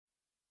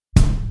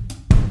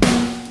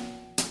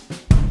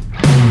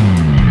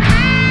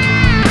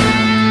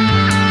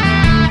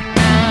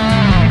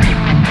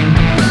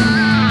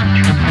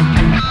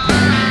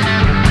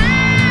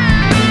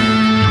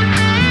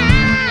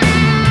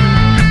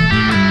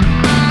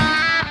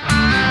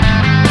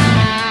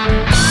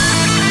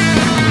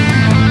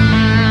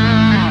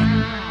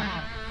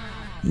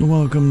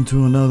welcome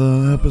to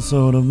another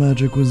episode of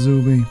Magic with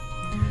Zuby.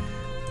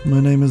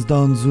 My name is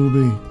Don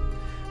Zuby,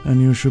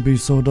 and you should be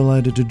so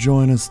delighted to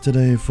join us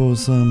today for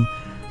some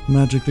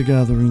Magic the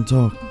Gathering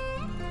talk.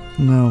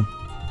 Now,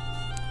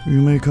 you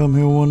may come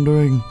here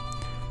wondering,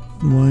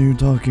 why are you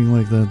talking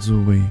like that,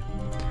 Zuby?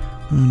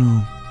 I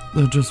know,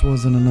 there just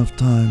wasn't enough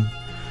time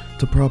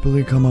to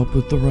properly come up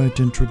with the right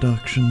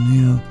introduction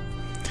here.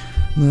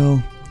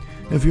 Now,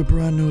 if you're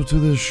brand new to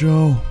this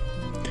show,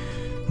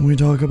 we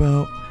talk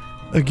about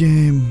a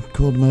game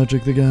called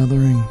Magic the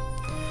Gathering,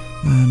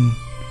 and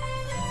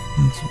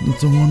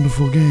it's a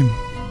wonderful game.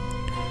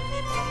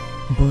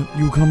 But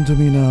you come to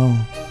me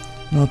now,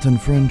 not in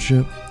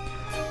friendship,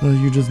 that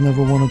you just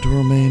never wanted to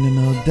remain in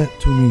a debt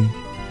to me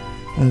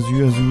as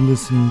you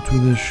listen to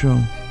this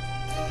show.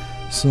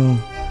 So,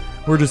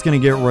 we're just going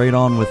to get right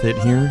on with it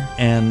here,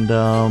 and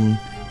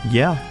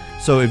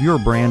so if you're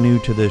brand new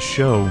to this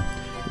show,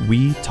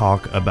 we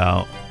talk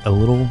about a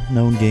little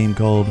known game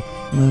called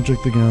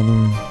Magic the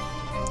Gathering.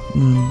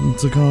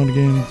 It's a card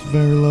game. It's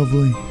very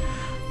lovely.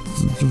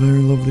 It's a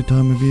very lovely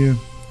time of year.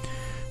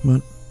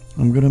 But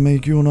I'm gonna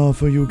make you an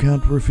offer you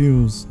can't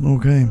refuse,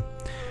 okay?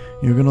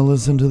 You're gonna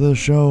listen to this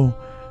show,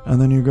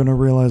 and then you're gonna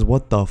realize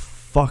what the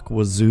fuck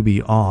was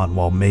Zuby on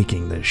while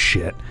making this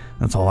shit.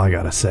 That's all I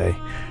gotta say.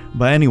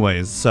 But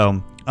anyways,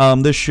 so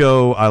this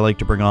show I like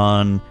to bring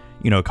on,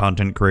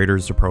 content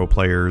creators to pro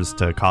players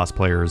to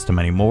cosplayers to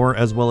many more,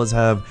 as well as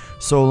have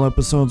solo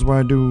episodes where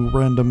I do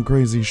random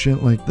crazy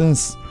shit like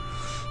this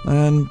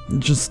and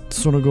just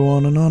sort of go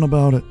on and on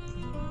about it.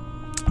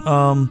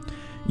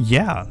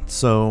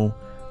 So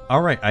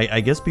alright,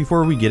 I guess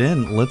before we get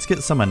in, let's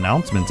get some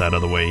announcements out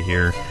of the way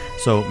here.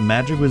 So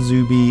Magic with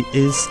Zuby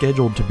is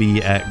scheduled to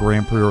be at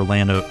Grand Prix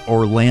Orlando,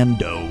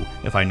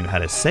 if I knew how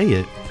to say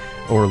it.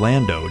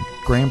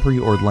 Grand Prix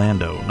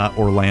Orlando, not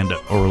Orlando.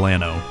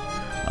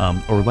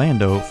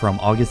 Orlando from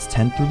August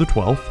 10th through the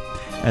 12th,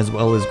 as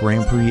well as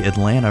Grand Prix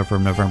Atlanta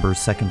from November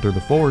 2nd through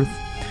the 4th.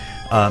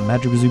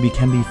 Magic with Zuby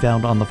can be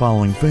found on the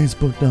following: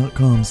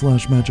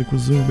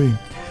 Facebook.com/MagicWithZuby,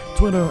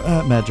 Twitter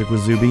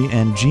 @MagicWithZuby,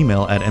 and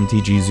Gmail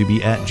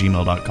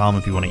 @mtgzuby@gmail.com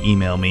if you want to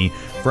email me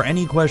for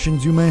any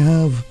questions you may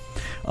have.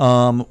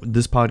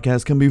 This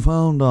podcast can be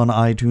found on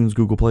iTunes,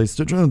 Google Play,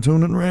 Stitcher, and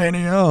TuneIn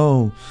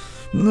Radio.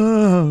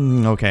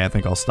 Okay, I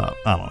think I'll stop.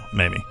 I don't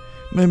know,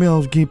 Maybe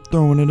I'll keep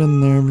throwing it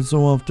in there every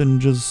so often,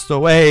 just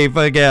so, hey,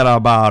 forget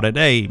about it.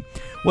 Hey,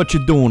 what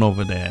you doing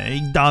over there?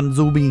 Hey, Don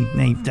Zuby?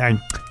 Hey,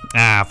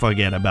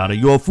 forget about it.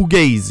 You're a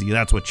fugazi,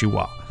 that's what you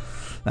are.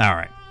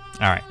 Alright.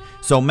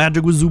 So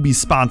Magic with Zuby is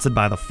sponsored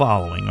by the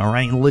following,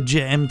 alright?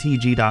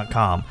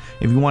 LegitMTG.com.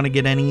 If you want to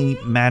get any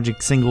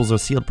Magic singles or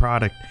sealed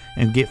product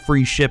and get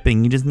free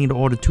shipping, you just need to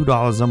order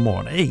 $2 or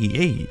more.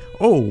 Hey,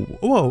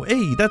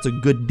 that's a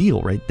good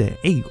deal right there.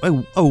 Hey,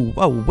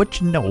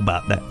 what you know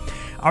about that?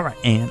 Alright,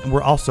 and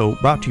we're also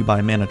brought to you by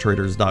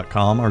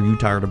ManaTraders.com. Are you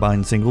tired of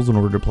buying singles in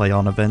order to play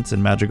on events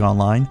in Magic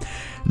Online?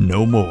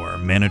 No more.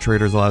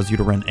 ManaTraders allows you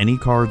to rent any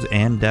cards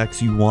and decks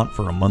you want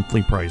for a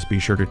monthly price. Be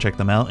sure to check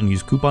them out and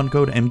use coupon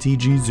code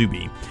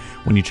MTGZuby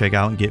when you check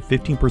out and get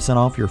 15%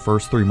 off your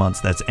first 3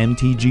 months. That's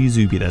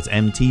MTGZuby. That's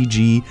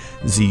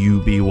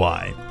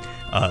MTGZUBY.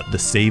 The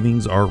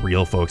savings are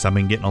real, folks. I've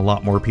been getting a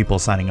lot more people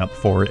signing up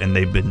for it, and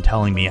they've been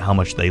telling me how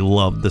much they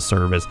love the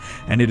service,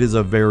 and it is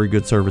a very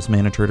good service.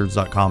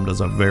 ManaTraders.com does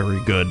a very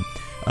good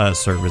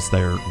service.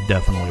 They're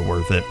definitely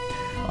worth it.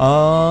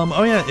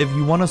 If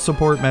you want to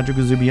support Magic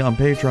with Zuby on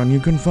Patreon,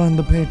 you can find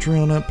the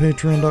Patreon at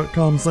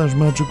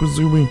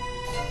patreon.com/MagicWithZuby.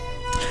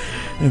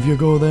 If you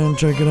go there and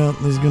check it out,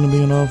 there's going to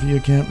be an offer you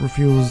can't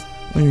refuse,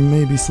 or you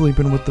may be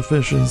sleeping with the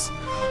fishes.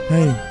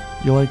 Hey,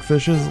 you like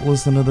fishes?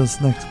 Listen to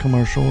this next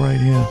commercial right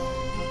here.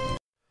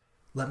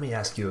 Let me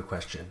ask you a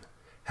question.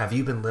 Have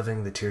you been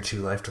living the Tier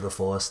 2 life to the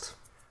fullest?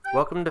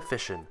 Welcome to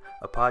Fishin',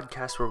 a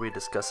podcast where we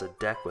discuss a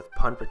deck with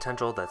pun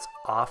potential that's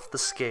off the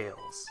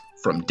scales.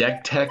 From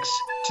deck techs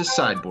to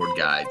sideboard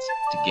guides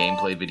to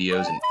gameplay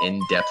videos and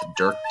in-depth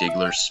Dirk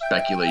Diggler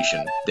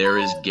speculation, there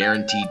is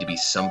guaranteed to be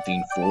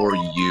something for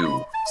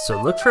you. So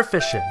look for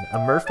Fishin', a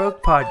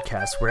Merfolk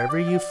podcast wherever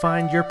you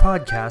find your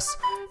podcasts,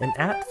 and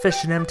at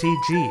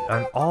Fishin'MTG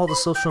on all the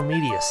social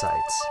media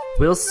sites.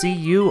 We'll see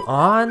you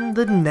on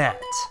the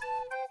net.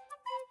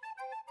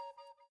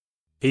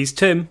 He's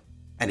Tim.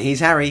 And he's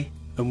Harry.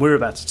 And we're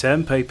about to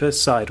turn paper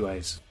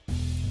sideways.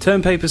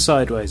 Turn Paper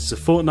Sideways is a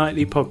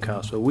fortnightly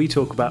podcast where we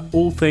talk about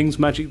all things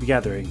Magic the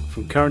Gathering,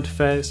 from current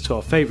affairs to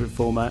our favourite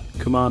format,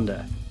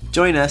 Commander.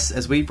 Join us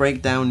as we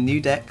break down new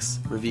decks,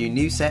 review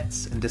new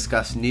sets, and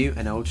discuss new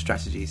and old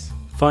strategies.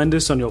 Find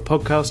us on your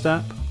podcast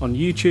app, on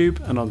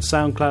YouTube, and on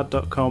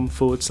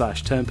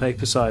soundcloud.com/Turn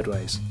Paper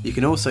Sideways. You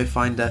can also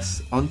find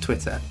us on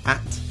Twitter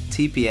at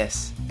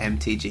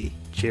TPSMTG.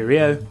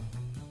 Cheerio.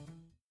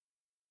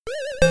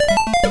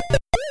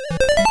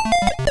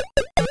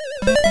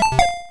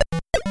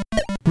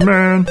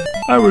 Man,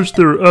 I wish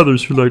there were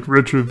others who liked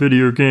retro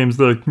video games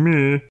like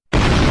me.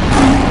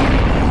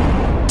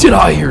 Did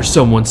I hear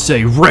someone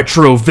say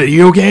retro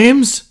video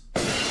games?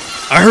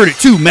 I heard it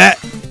too, Matt.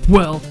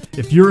 Well,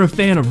 if you're a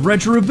fan of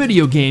retro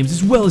video games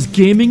as well as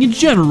gaming in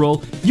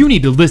general, you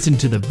need to listen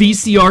to the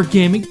VCR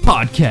Gaming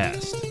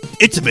Podcast.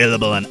 It's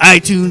available on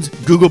iTunes,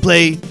 Google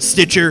Play,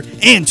 Stitcher,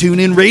 and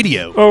TuneIn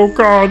Radio. Oh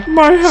God,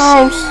 my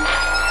house!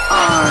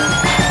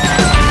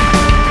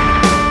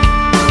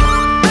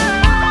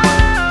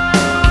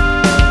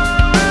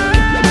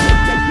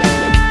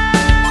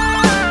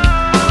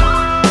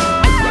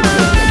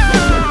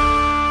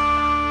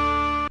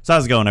 So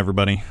how's it going,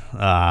 everybody?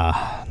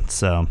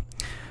 So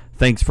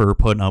thanks for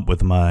putting up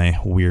with my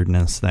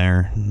weirdness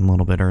there a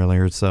little bit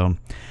earlier. So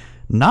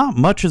not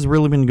much has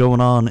really been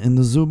going on in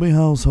the Zuby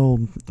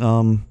household.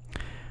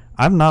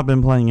 I've not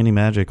been playing any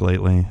Magic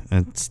lately.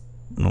 It's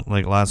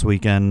like last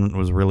weekend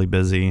was really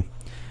busy,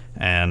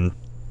 and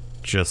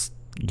just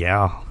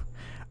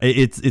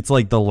it's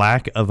like the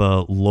lack of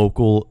a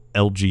local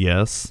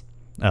LGS,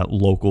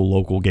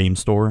 local game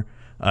store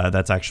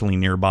that's actually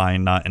nearby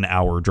and not an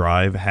hour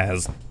drive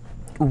has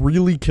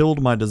really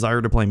killed my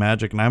desire to play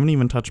Magic. And I haven't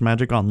even touched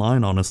Magic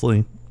Online,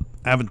 honestly.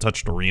 I haven't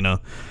touched Arena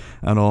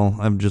at all.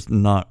 I've just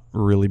not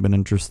really been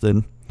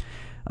interested.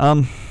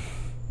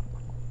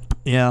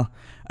 Yeah.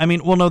 I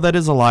mean, well, no, that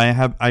is a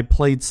lie. I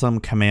played some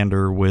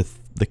Commander with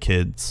the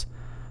kids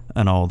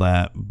and all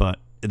that, but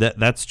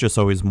that's just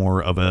always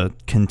more of a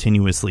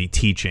continuously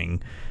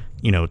teaching,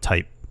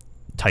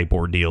 type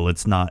ordeal.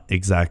 It's not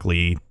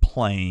exactly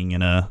playing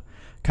in a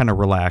kind of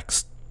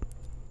relaxed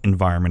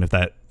environment,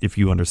 if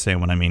you understand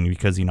what I mean,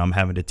 because I'm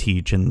having to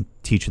teach and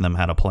teaching them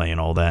how to play and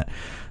all that.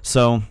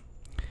 So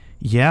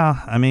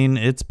yeah, I mean,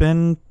 it's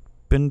been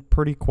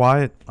pretty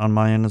quiet on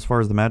my end as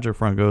far as the Magic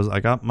front goes. I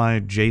got my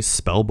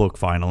Jace spellbook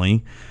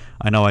finally.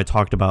 I know I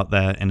talked about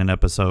that in an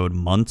episode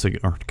months ago,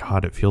 or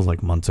God, it feels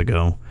like months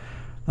ago.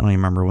 I don't even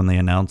remember when they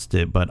announced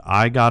it, but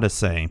I gotta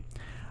say,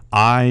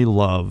 I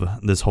love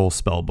this whole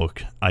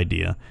spellbook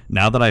idea.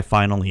 Now that I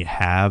finally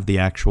have the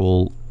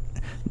actual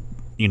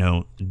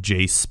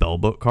Jace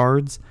spellbook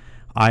cards,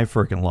 I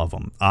freaking love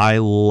them. I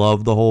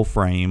love the whole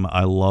frame.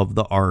 I love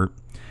the art.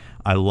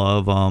 I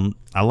love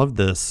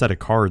the set of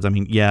cards. I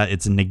mean, yeah,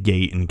 it's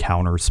negate and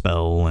counter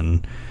spell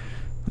and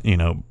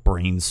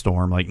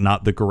brainstorm, like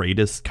not the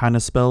greatest kind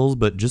of spells,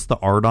 but just the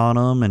art on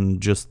them and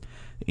just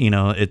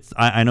it's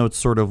I know it's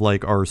sort of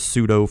like our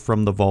pseudo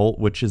From the Vault,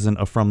 which isn't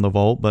a From the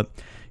Vault, but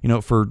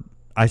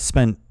I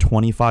spent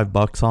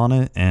 $25 on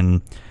it,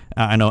 and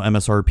I know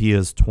MSRP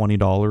is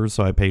 $20,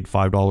 so I paid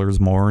 $5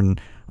 more,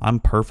 and I'm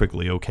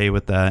perfectly okay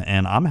with that,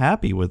 and I'm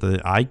happy with it.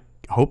 I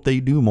hope they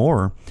do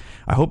more.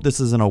 I hope this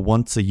isn't a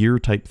once a year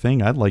type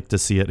thing. I'd like to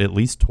see it at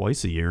least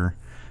twice a year,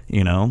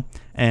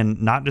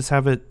 and not just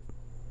have it,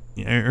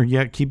 or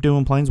keep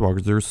doing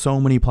Planeswalkers. There's so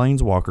many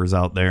Planeswalkers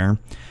out there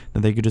that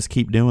they could just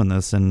keep doing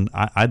this, and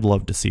I'd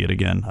love to see it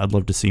again. I'd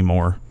love to see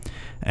more,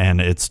 and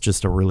it's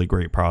just a really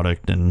great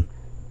product, and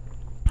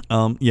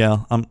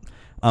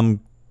I'm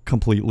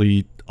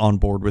completely on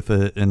board with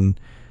it, and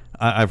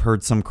I've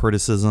heard some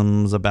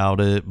criticisms about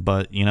it,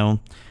 but you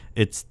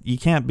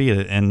can't beat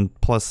it.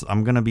 And plus,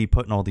 I'm gonna be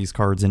putting all these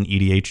cards in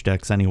EDH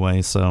decks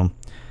anyway, so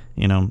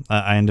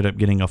I ended up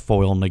getting a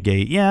foil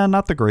negate. Yeah,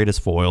 not the greatest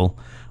foil.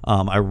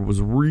 I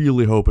was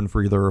really hoping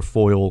for either a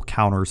foil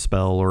counter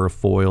spell or a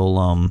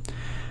foil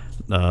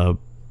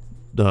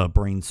the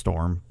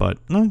brainstorm, but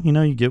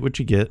you get what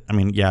you get. I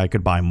mean, yeah, I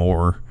could buy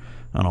more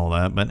and all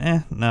that, but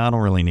no, I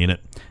don't really need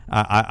it.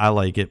 I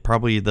like it.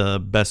 Probably the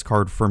best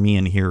card for me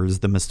in here is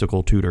the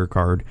Mystical Tutor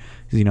card,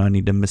 because I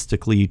need to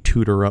mystically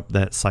tutor up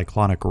that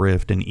Cyclonic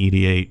Rift in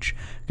EDH,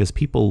 because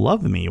people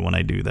love me when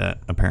I do that,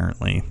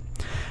 apparently.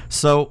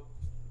 So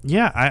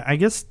yeah, I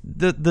guess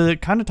the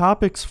kind of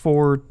topics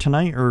for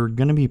tonight are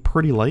going to be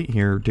pretty light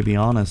here, to be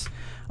honest.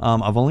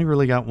 I've only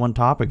really got one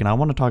topic, and I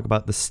want to talk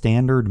about the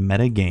standard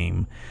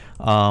metagame.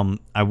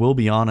 I will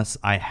be honest,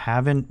 I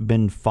haven't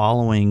been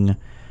following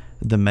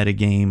the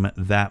metagame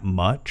that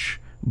much,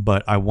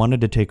 but I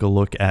wanted to take a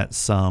look at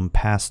some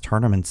past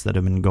tournaments that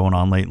have been going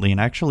on lately and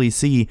actually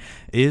see,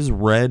 is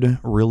Red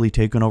really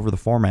taking over the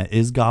format?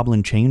 Is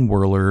Goblin Chain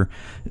Whirler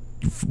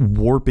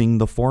warping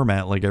the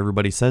format like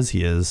everybody says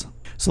he is?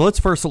 So let's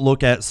first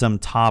look at some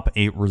top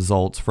 8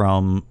 results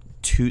from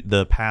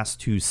the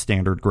past 2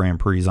 standard Grand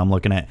Prix. I'm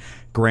looking at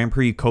Grand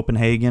Prix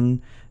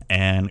Copenhagen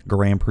and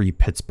Grand Prix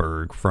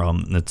Pittsburgh.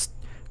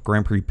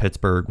 Grand Prix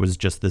Pittsburgh was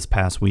just this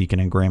past week, and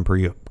then Grand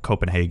Prix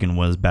Copenhagen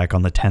was back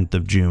on the 10th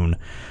of June.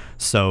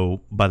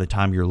 So by the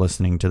time you're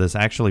listening to this,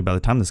 actually by the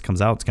time this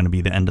comes out, it's going to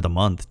be the end of the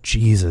month.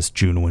 Jesus,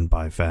 June went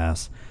by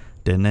fast,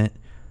 didn't it?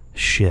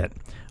 Shit.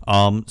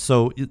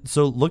 So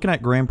looking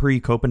at Grand Prix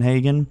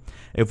Copenhagen,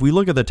 if we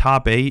look at the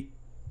top 8,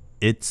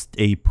 it's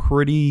a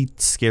pretty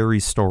scary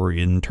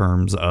story in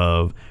terms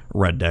of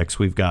red decks.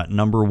 We've got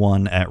number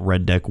 1 at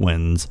Red Deck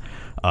Wins,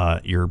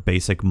 your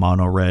basic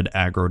mono red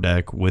aggro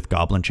deck with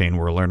Goblin Chain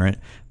Whirler in it.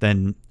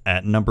 Then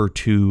at number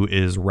 2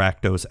 is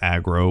Rakdos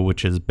Aggro,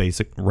 which is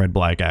basic red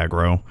black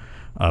aggro,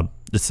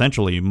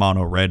 essentially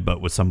mono red but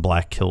with some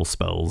black kill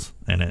spells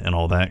in it and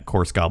all that. Of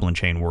course, Goblin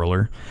Chain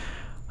Whirler.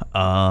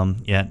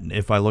 Yeah,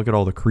 if I look at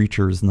all the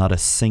creatures, not a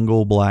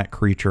single black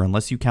creature,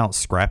 unless you count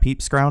Scrap Heap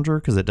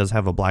Scrounger, because it does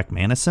have a black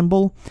mana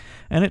symbol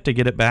in it to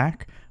get it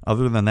back.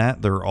 Other than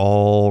that, they're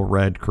all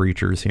red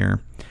creatures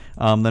here.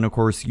 Then, of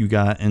course, you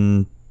got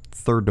in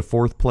 3rd to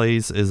 4th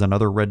place is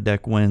another red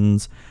deck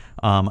wins.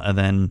 And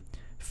then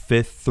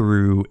 5th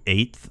through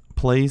 8th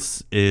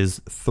place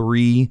is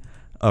 3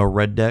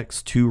 red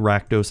decks, 2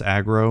 Rakdos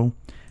aggro,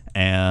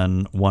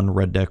 and 1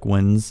 red deck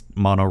wins,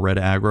 mono red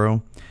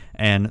aggro.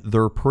 And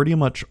they're pretty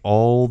much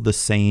all the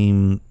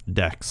same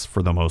decks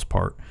for the most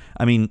part.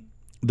 I mean,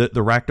 the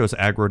Rakdos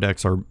aggro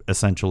decks are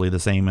essentially the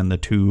same, and the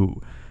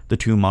two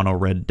mono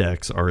red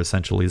decks are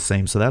essentially the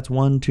same. So that's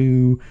 1,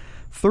 2,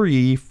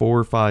 3,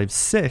 4, 5,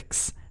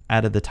 6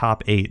 out of the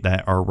top 8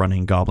 that are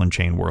running Goblin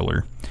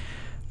Chainwhirler.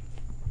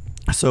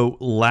 So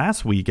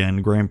last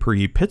weekend, Grand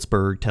Prix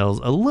Pittsburgh tells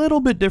a little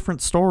bit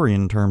different story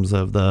in terms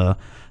of the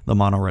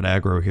mono red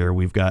aggro here.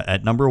 We've got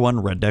at number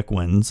 1 red deck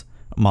wins,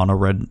 mono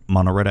red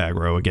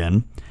aggro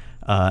again.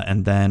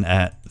 And then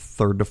at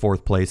 3rd to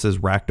 4th place is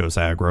Rakdos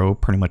aggro,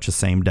 pretty much the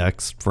same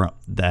decks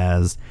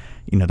as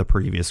the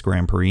previous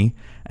Grand Prix.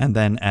 And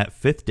then at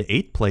 5th to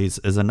 8th place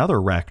is another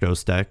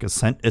Rakdos deck,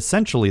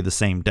 essentially the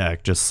same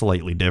deck, just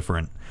slightly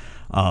different.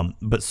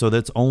 But so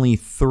that's only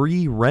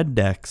 3 red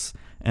decks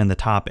in the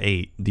top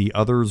 8. The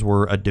others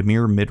were a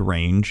Dimir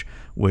mid-range,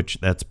 which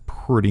that's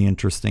pretty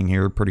interesting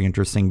here, pretty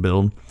interesting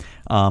build.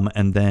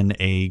 And then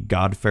a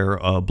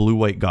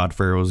blue-white God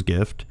Pharaoh's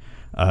Gift.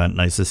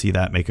 Nice to see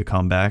that make a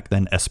comeback.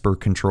 Then Esper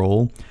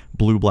Control,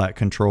 blue-black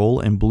Control,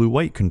 and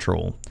blue-white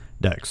Control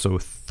decks. So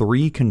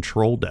 3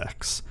 control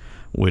decks,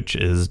 which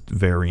is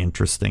very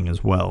interesting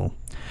as well.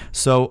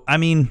 So, I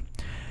mean,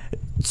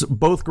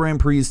 both Grand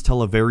Prix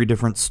tell a very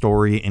different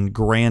story, and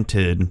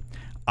granted,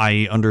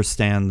 I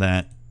understand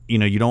that,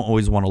 you don't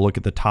always want to look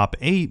at the top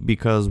 8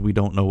 because we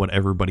don't know what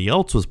everybody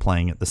else was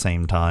playing at the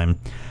same time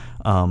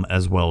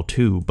as well,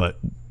 too. But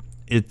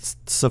it's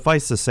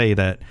suffice to say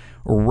that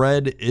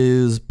red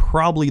is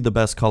probably the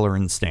best color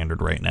in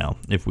Standard right now,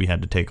 if we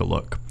had to take a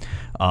look.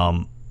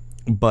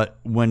 But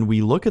when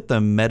we look at the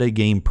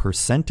metagame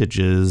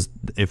percentages,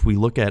 if we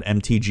look at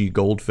MTG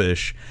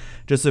Goldfish,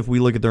 just if we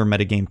look at their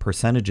metagame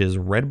percentages,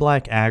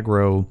 red-black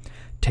aggro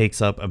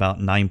takes up about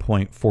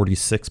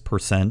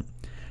 9.46%.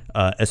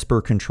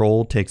 Esper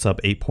Control takes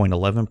up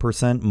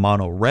 8.11%.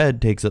 Mono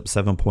Red takes up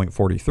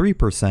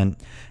 7.43%.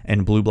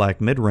 And Blue-black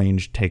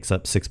Midrange takes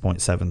up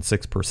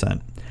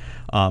 6.76%.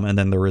 And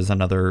then there is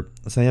another,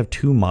 so they have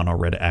 2 Mono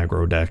Red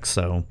aggro decks.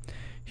 So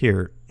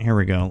here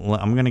we go.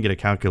 I'm going to get a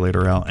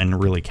calculator out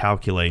and really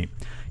calculate,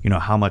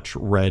 how much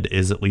red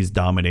is at least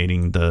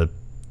dominating the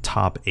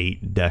top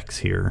 8 decks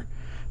here.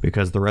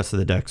 Because the rest of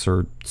the decks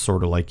are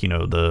sort of like,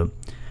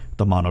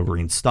 the mono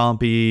green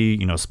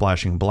Stompy,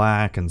 splashing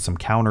black, and some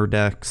counter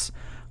decks.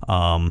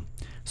 So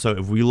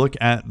if we look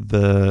at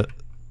the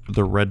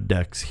red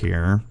decks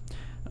here,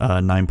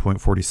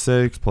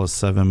 9.46 plus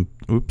 7,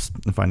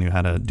 if I knew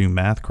how to do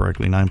math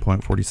correctly,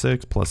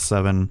 9.46 plus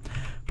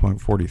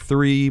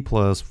 7.43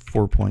 plus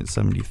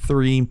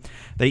 4.73,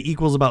 they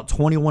equals about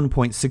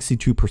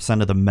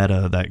 21.62% of the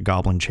meta that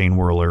Goblin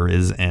Chainwhirler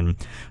is in.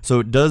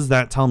 So does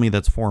that tell me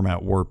that's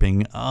format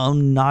warping?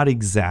 Not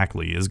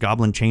exactly. Is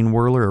Goblin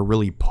Chainwhirler a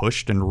really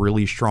pushed and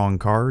really strong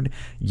card?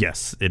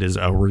 Yes, it is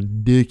a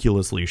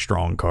ridiculously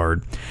strong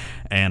card.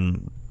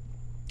 And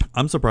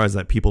I'm surprised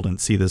that people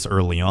didn't see this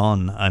early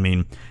on. I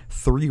mean,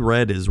 3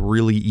 red is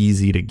really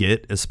easy to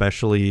get,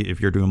 especially if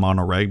you're doing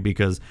mono red,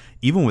 because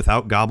even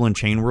without Goblin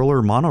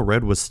Chainwhirler, mono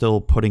red was still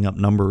putting up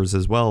numbers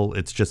as well.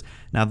 It's just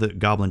now that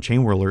Goblin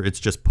Chainwhirler, it's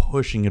just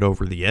pushing it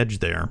over the edge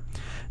there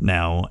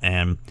now.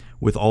 And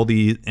with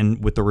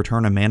with the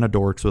return of Mana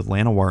Dorks with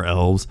Llanowar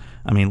Elves,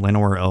 I mean,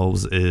 Llanowar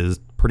Elves is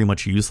pretty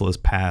much useless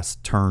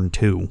past turn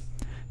 2.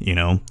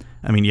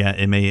 I mean, yeah,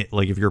 it may,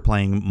 like if you're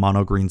playing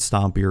mono green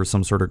Stompy or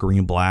some sort of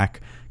green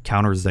black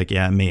counters deck,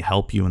 yeah, it may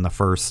help you in the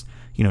first,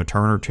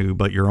 turn or 2,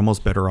 but you're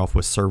almost better off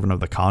with Servant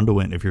of the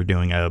Conduit if you're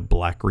doing a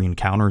black green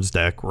counters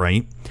deck,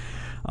 right?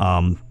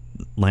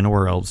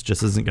 Llanowar Elves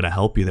just isn't going to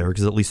help you there,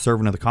 because at least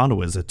Servant of the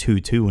Conduit is a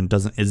 2/2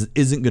 and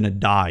isn't going to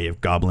die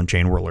if Goblin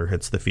Chainwhirler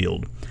hits the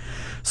field.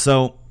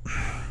 So,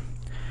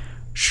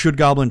 should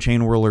Goblin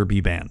Chainwhirler be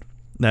banned?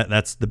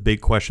 That's the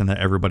big question that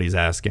everybody's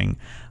asking.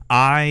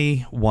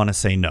 I want to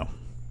say no.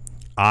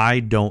 I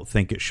don't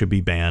think it should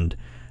be banned,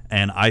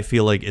 and I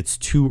feel like it's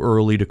too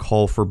early to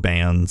call for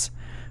bans,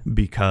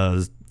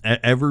 because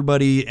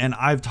everybody, and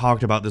I've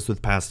talked about this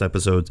with past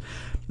episodes,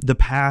 the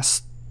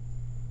past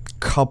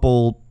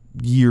couple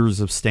years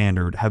of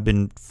Standard have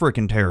been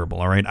freaking terrible,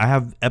 all right? I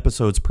have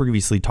episodes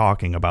previously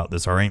talking about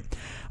this, all right?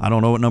 I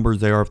don't know what numbers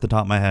they are off the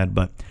top of my head,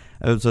 but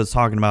I was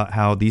talking about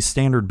how these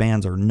Standard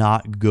bans are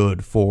not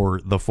good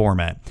for the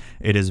format.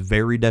 It is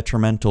very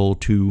detrimental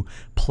to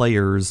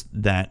players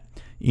that,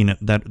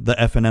 that the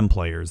FNM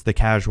players, the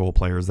casual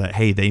players that,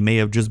 hey, they may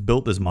have just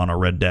built this mono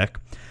red deck,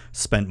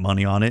 spent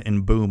money on it,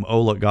 and boom,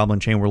 oh look, Goblin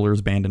Chainwhirler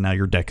is banned and now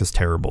your deck is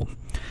terrible.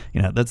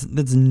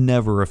 That's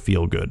never a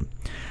feel good.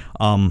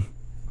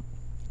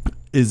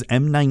 Is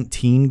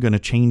M19 going to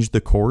change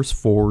the course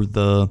for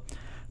the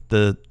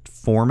the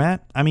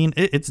format, I mean,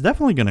 it's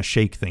definitely going to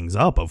shake things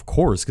up, of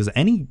course, because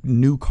any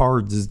new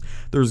cards,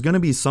 there's going to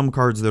be some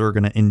cards that are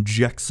going to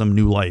inject some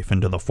new life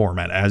into the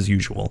format as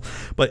usual.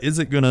 But is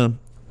it going to,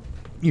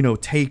 you know,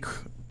 take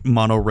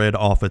mono red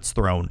off its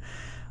throne?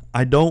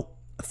 I don't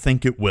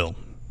think it will.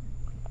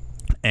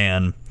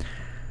 And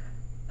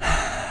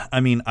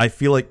I mean, I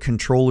feel like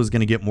Control is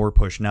going to get more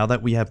push. Now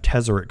that we have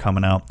Tezzeret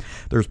coming out,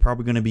 there's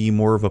probably going to be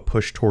more of a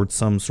push towards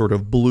some sort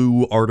of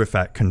blue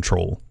artifact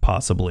control,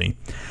 possibly.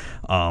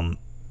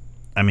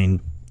 I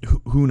mean,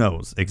 who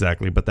knows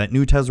exactly, but that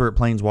new Tezzeret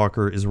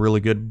Planeswalker is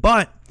really good,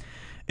 but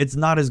it's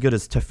not as good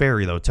as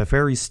Teferi, though.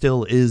 Teferi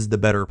still is the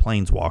better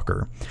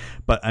Planeswalker.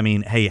 But, I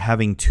mean, hey,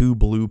 having 2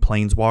 blue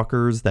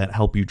Planeswalkers that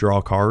help you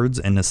draw cards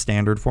in a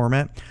standard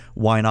format,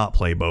 why not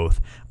play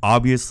both?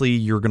 Obviously,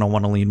 you're going to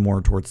want to lean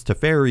more towards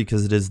Teferi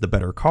because it is the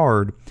better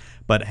card,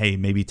 but hey,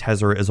 maybe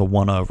Tezzeret is a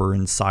one-of or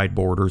in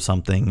sideboard or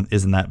something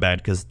isn't that bad,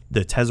 because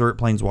the Tezzeret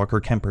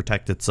Planeswalker can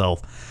protect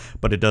itself,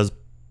 but it does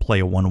play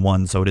a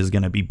 1/1, so it is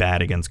going to be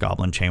bad against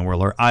Goblin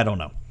Chainwhirler. I don't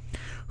know.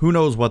 Who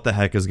knows what the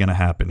heck is going to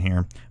happen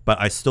here, but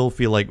I still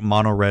feel like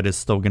mono red is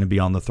still going to be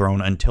on the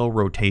throne until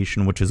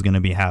rotation, which is going to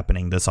be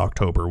happening this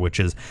October, which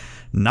is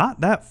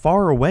not that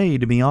far away,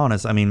 to be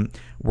honest. I mean,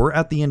 we're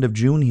at the end of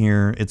June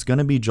here. It's going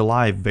to be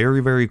July very,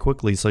 very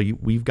quickly, so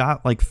we've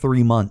got like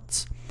 3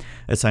 months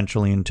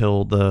essentially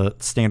until the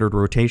standard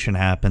rotation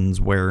happens,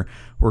 where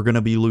we're going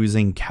to be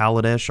losing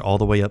Kaladesh all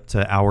the way up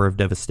to Hour of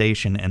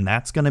Devastation, and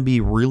that's going to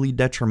be really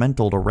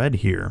detrimental to red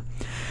here.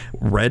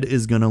 Red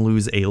is going to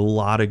lose a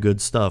lot of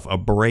good stuff. A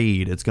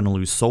Braid, it's going to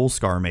lose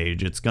Soulscar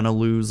Mage, it's going to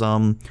lose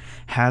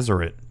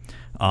Hazoret.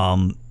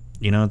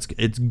 You know,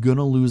 it's going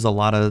to lose a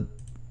lot of,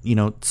 you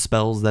know,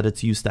 spells that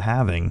it's used to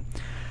having.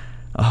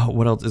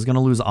 What else? It's going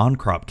to lose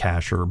Oncrop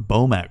Cacher,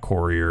 Bomat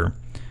Courier.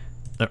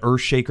 The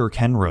Earthshaker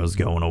Kenra is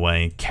going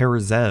away.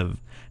 Karazev.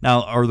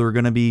 Now, are there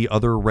going to be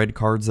other red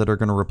cards that are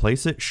going to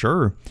replace it?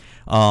 Sure.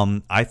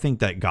 I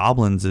think that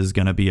Goblins is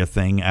going to be a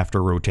thing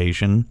after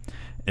rotation,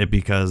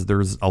 because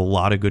there's a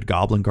lot of good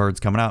Goblin cards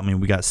coming out. I mean,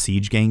 we got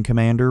Siege Gang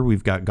Commander,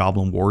 we've got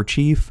Goblin War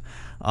Chief,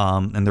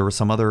 and there were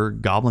some other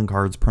Goblin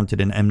cards printed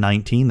in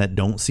M19 that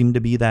don't seem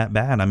to be that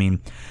bad. I mean,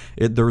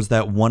 there's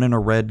that 1 in a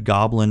red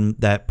Goblin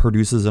that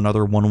produces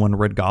another 1/1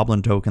 red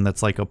Goblin token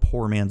that's like a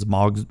poor man's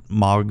Mog's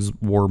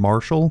War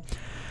Marshal.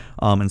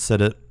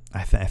 Instead of,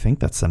 I think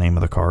that's the name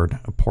of the card,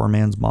 a poor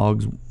man's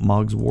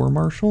Mog's War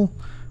Marshal.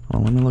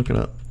 Hold on, let me look it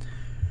up.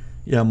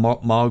 Yeah,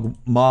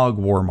 Mog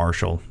War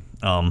Marshal.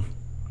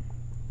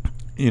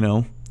 You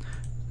know,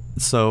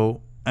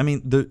 so I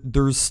mean,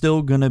 there's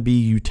still gonna be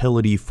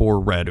utility for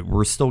red.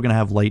 We're still gonna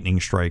have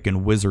Lightning Strike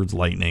and Wizard's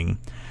Lightning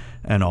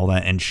and all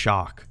that, and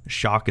Shock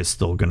is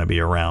still gonna be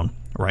around,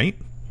 right?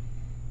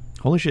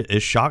 Holy shit,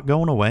 is Shock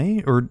going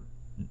away? Or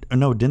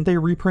no, didn't they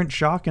reprint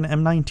Shock in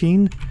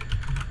M19?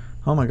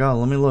 Oh my god,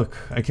 let me look.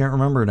 I can't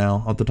remember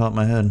now off the top of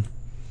my head.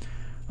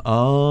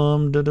 I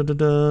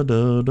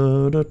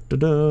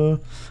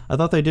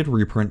thought they did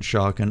reprint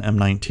Shock in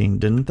M19,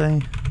 didn't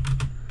they?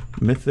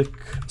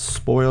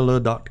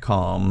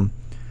 MythicSpoiler.com.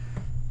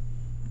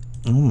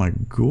 Oh my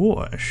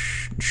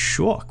gosh.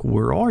 Shock,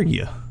 where are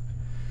you?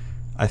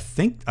 I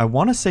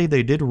want to say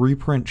they did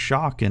reprint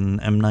Shock in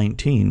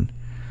M19.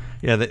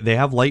 Yeah, they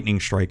have Lightning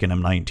Strike in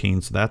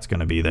M19, so that's going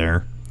to be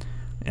there.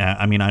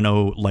 I mean, I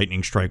know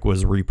Lightning Strike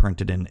was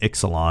reprinted in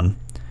Ixalan.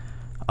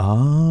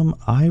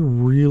 I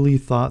really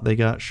thought they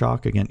got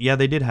Shock again. Yeah,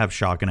 they did have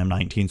Shock in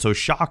M19, so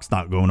Shock's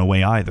not going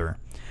away either.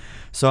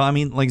 So, I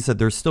mean, like I said,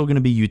 there's still going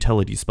to be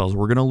utility spells.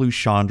 We're going to lose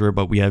Chandra,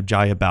 but we have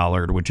Jaya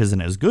Ballard, which isn't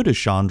as good as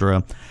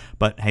Chandra.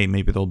 But, hey,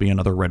 maybe there'll be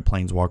another red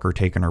Planeswalker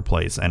taking her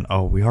place. And,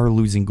 oh, we are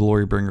losing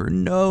Glorybringer.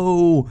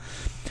 No!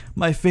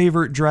 My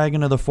favorite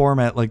dragon of the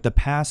format. Like, the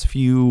past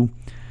few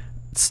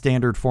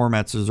standard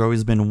formats, there's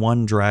always been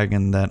one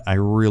dragon that I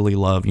really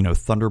love. You know,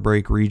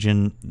 Thunderbreak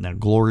Region,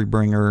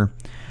 Glorybringer.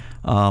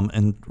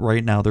 And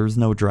right now there's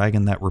no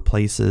dragon that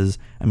replaces,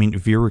 I mean,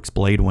 Virix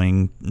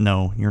Bladewing,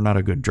 no, you're not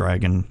a good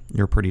dragon.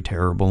 You're pretty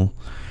terrible.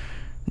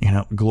 You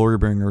know,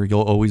 Glorybringer,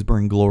 you'll always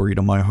bring glory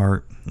to my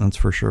heart. That's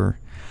for sure.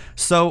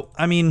 So,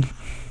 I mean,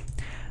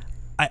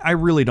 I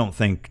really don't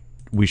think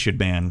we should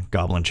ban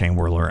Goblin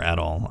Chainwhirler at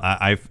all.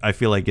 I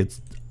feel like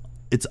it's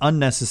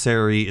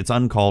unnecessary. It's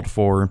uncalled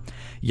for.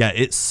 Yeah,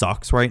 it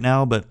sucks right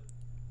now, but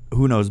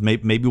who knows?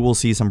 Maybe we'll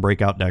see some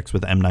breakout decks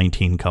with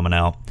M19 coming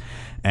out.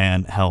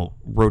 And hell,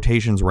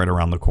 rotation's right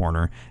around the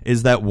corner.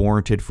 Is that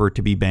warranted for it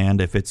to be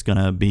banned if it's going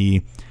to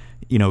be,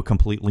 you know,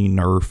 completely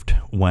nerfed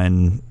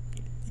when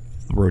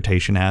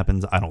rotation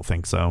happens? I don't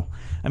think so.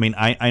 I mean,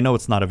 I know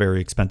it's not a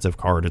very expensive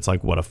card. It's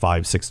like, what, a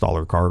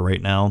 $5-6 card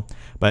right now?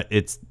 But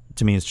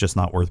to me, it's just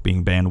not worth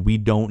being banned. We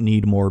don't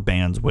need more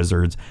bans,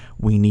 Wizards.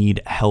 We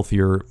need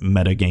healthier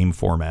metagame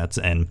formats.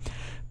 And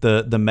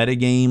the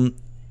metagame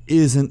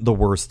isn't the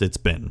worst it's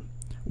been.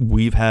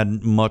 We've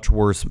had much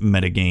worse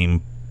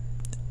metagame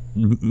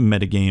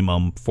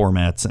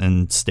formats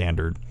and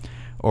standard,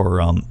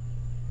 or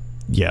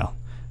yeah,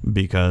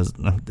 because,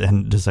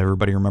 and does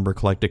everybody remember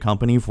Collected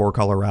Company,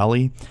 4-Color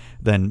Rally,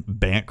 then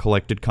Bant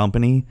Collected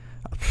Company?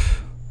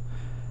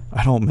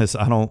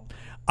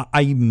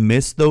 I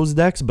miss those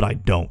decks, but I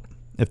don't,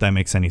 if that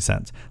makes any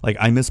sense. Like,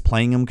 I miss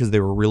playing them because they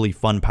were really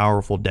fun,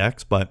 powerful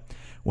decks, but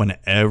when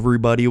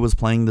everybody was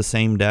playing the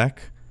same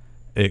deck,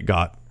 it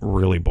got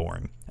really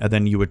boring. And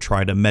then you would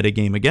try to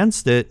metagame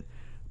against it,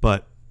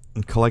 but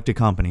Collected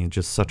Company is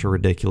just such a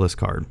ridiculous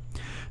card.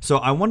 So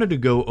I wanted to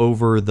go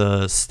over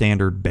the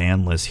standard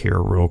ban list here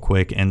real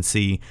quick and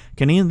see,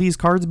 can any of these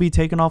cards be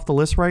taken off the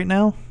list right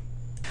now?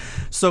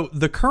 So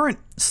the current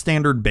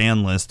standard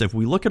ban list, if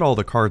we look at all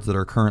the cards that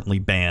are currently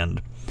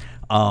banned,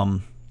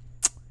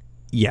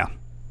 yeah,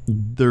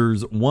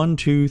 there's 1,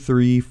 2,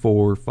 3,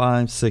 4,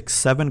 5, 6,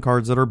 7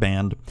 cards that are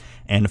banned,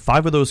 and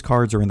 5 of those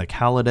cards are in the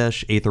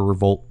Kaladesh Aether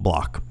Revolt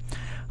block.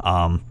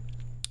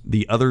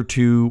 The other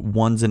 2,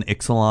 one's in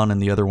Ixalan and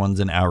the other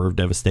one's in Hour of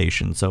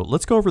Devastation. So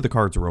let's go over the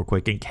cards real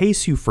quick in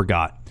case you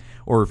forgot,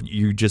 or if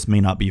you just may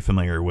not be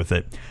familiar with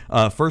it.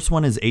 First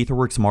one is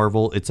Aetherworks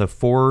Marvel. It's a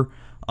 4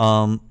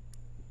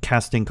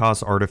 casting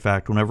cost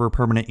artifact. Whenever a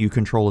permanent you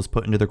control is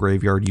put into the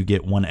graveyard, you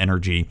get 1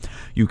 energy.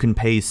 You can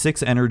pay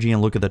 6 energy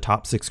and look at the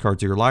top 6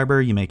 cards of your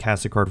library. You may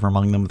cast a card from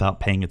among them without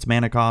paying its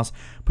mana cost.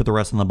 Put the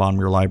rest on the bottom of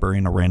your library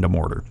in a random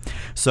order.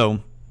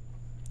 So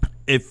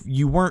if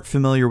you weren't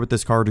familiar with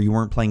this card or you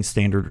weren't playing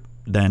standard,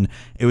 then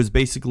it was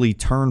basically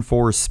turn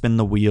 4, spin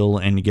the wheel,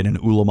 and you get an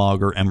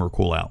Ulamog or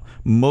Emrakul out.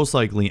 Most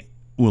likely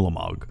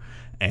Ulamog.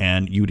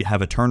 And you'd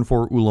have a turn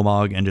 4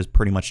 Ulamog and just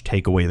pretty much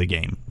take away the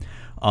game.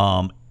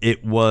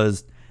 It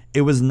was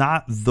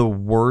not the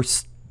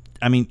worst.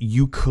 I mean,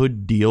 you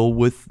could deal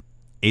with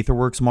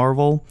Aetherworks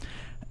Marvel,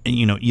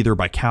 you know, either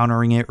by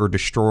countering it or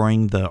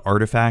destroying the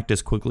artifact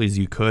as quickly as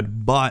you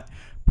could, but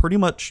pretty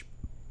much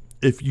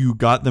if you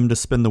got them to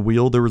spin the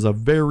wheel, there was a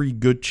very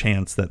good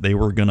chance that they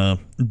were gonna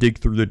dig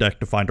through the deck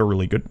to find a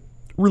really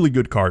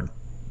good card.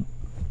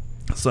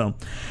 So,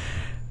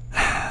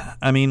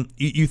 I mean,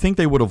 you think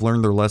they would have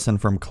learned their lesson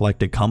from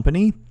Collected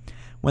Company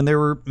when they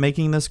were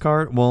making this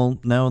card? Well,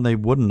 no, they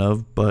wouldn't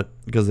have, but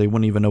because they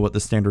wouldn't even know what the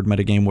standard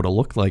metagame would have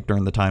looked like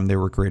during the time they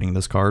were creating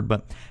this card.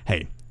 But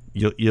hey,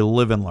 you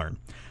live and learn.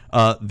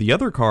 The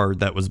other card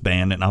that was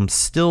banned, and I'm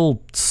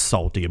still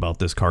salty about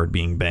this card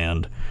being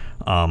banned,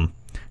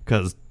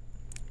 because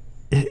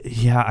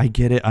yeah, I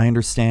get it. I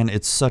understand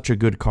it's such a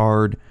good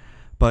card,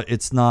 but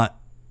it's not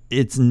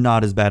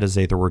as bad as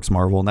Aetherworks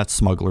Marvel, and that's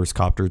Smuggler's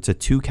Copter. It's a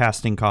 2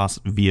 casting cost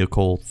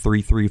vehicle,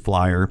 3/3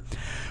 flyer.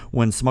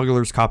 When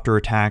Smuggler's Copter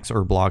attacks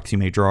or blocks, you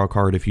may draw a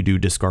card. If you do,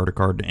 discard a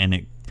card, and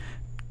it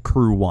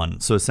crew 1.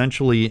 So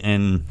essentially,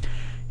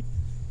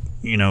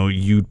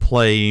 you'd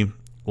play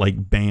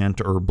like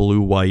Bant or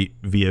blue-white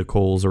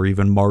vehicles or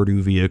even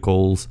Mardu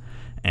vehicles,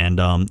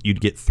 and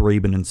you'd get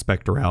Thraben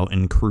Inspector out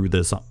and crew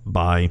this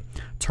by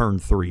turn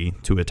 3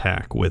 to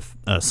attack with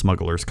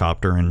Smuggler's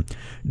Copter, and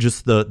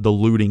just the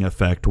looting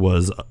effect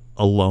was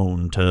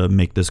alone to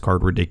make this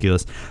card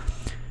ridiculous.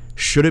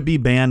 Should it be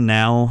banned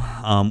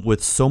now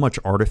with so much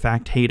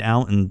artifact hate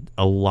out and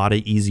a lot of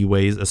easy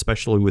ways,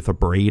 especially with a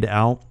Braid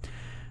out?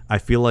 I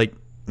feel like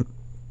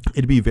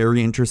it'd be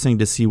very interesting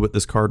to see what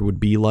this card would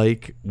be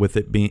like with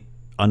it being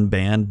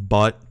unbanned,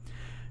 but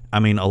I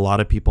mean, a lot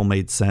of people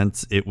made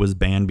sense. It was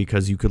banned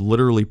because you could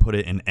literally put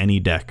it in any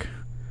deck,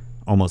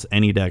 almost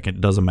any deck. It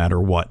doesn't matter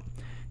what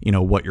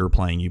you're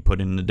playing. You put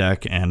it in the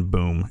deck and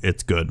boom,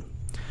 it's good.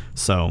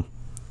 So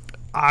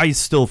I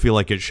still feel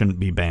like it shouldn't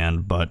be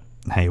banned, but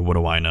hey, what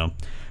do I know?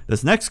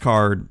 This next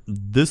card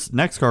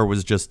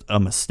was just a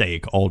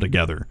mistake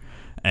altogether.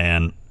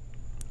 And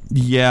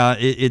yeah,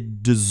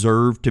 it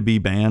deserved to be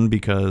banned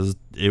because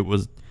it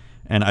was,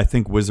 and I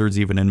think Wizards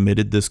even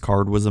admitted this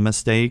card was a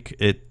mistake.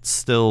 It's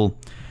still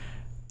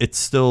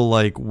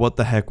like, what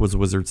the heck was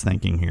Wizards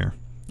thinking here?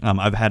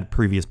 I've had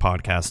previous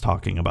podcasts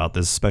talking about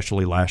this,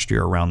 especially last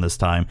year around this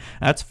time.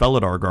 That's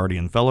Felidar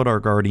Guardian.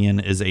 Felidar Guardian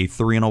is a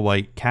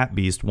 3-and-a-white cat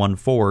beast,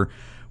 1/4.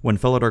 When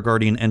Felidar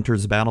Guardian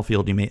enters the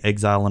battlefield, you may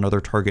exile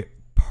another target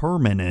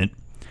permanent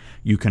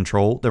you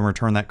control, then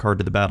return that card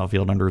to the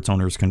battlefield under its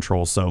owner's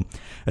control. So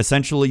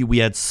essentially, we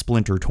had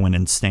Splinter Twin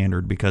in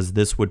Standard because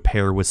this would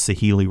pair with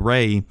Saheeli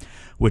Rai,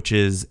 which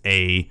is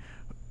a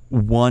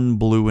 1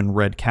 blue and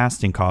red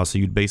casting cost. So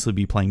you'd basically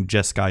be playing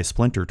Jeskai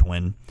Splinter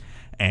Twin,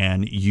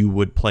 and you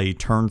would play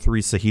turn 3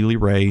 Saheeli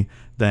Rai,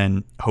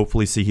 then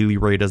hopefully Saheeli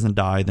Rai doesn't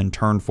die, then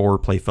turn 4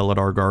 play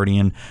Felidar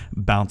Guardian,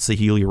 bounce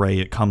Saheeli Rai,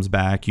 it comes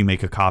back, you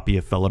make a copy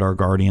of Felidar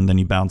Guardian, then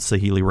you bounce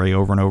Saheeli Rai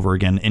over and over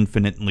again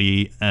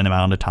infinitely an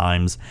amount of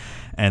times,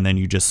 and then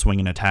you just swing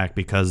an attack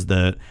because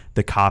the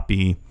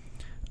copy,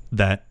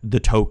 that the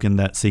token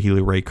that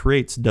Saheeli Rai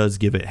creates does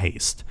give it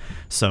haste.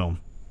 So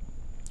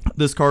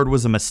this card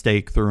was a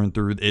mistake through and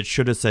through. It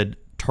should have said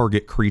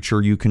target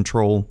creature you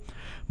control,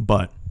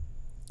 but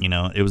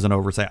it was an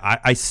oversight.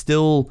 I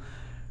still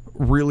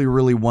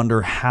really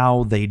wonder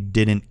how they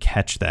didn't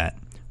catch that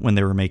when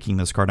they were making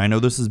this card. I know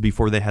this is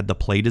before they had the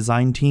play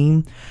design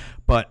team,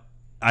 but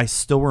I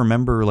still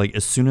remember, like,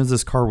 as soon as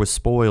this card was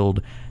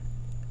spoiled,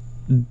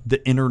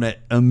 the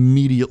internet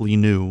immediately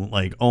knew,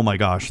 like, oh my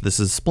gosh, this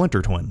is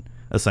Splinter Twin.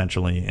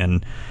 essentially.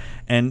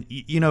 And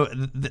you know,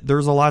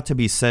 there's a lot to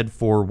be said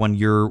for when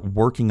you're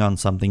working on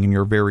something and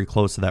you're very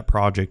close to that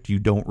project, you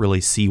don't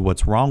really see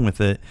what's wrong with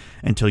it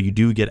until you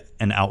do get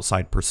an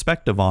outside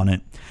perspective on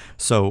it.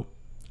 So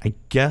I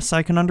guess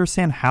I can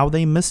understand how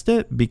they missed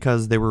it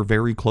because they were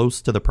very close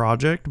to the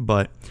project,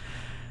 but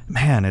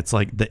man, it's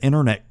like the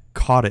internet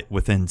caught it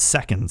within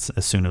seconds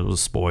as soon as it was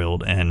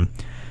spoiled. And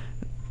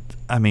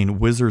I mean,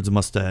 Wizards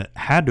must have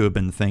had to have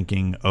been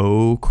thinking,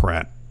 oh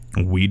crap,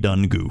 we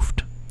done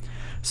goofed.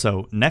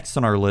 So next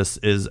on our list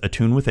is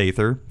Attune with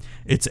Aether.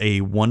 It's a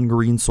 1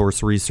 green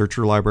sorcery. Search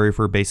your library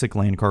for a basic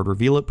land card,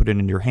 reveal it, put it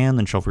into your hand,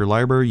 then shuffle your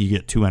library. You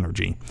get 2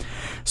 energy.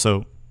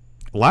 So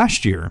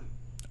last year,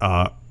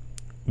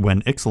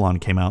 when Ixalan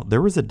came out,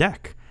 there was a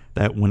deck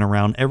that went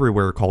around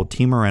everywhere called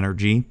Temur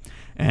Energy.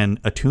 And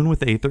Attune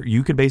with Aether,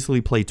 you could basically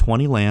play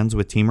 20 lands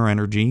with Temur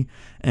Energy,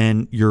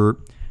 and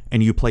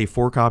you play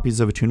 4 copies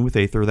of Attune with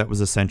Aether. That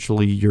was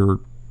essentially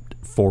your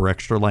 4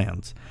 extra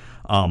lands.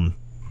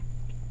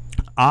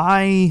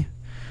 I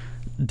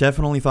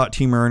definitely thought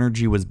Temur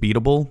Energy was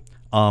beatable.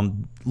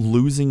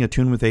 Losing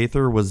Attune with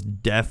Aether was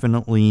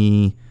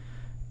definitely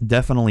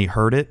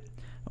hurt it,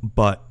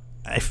 but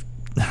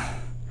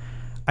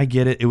I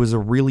get it. It was a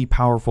really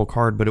powerful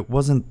card, but it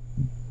wasn't.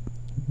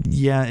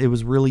 Yeah, it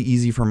was really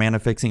easy for mana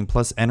fixing.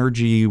 Plus,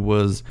 energy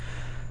was.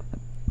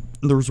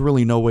 There was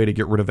really no way to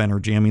get rid of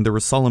energy. I mean, there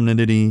was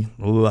Solemnity,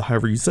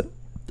 however you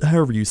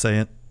say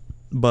it,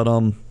 but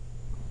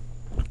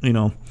you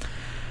know.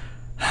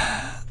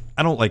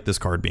 I don't like this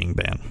card being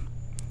banned.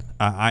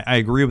 I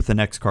agree with the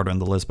next card on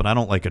the list, but I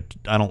don't like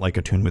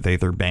Attune with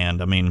Aether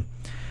banned. I mean,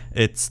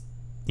 it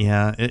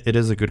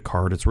is a good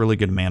card. It's really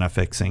good mana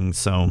fixing.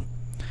 So,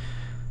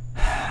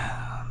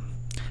 I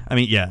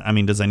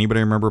mean, does anybody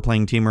remember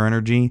playing Temur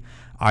Energy?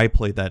 I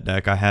played that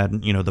deck. I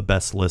had the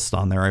best list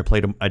on there. I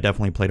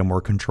definitely played a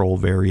more control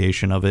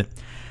variation of it.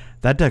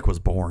 That deck was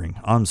boring.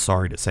 I'm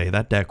sorry to say.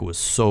 That deck was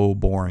so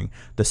boring.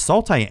 The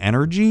Sultai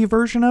Energy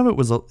version of it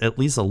was at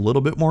least a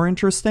little bit more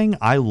interesting.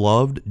 I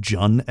loved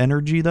Jund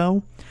Energy,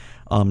 though.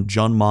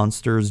 Jund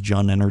Monsters,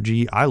 Jund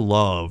Energy. I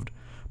loved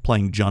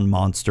playing Jund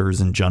Monsters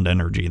and Jund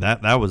Energy.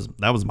 That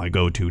was my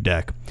go-to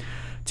deck.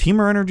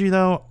 Temur Energy,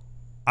 though,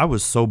 I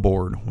was so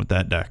bored with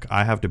that deck.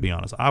 I have to be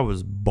honest. I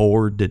was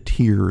bored to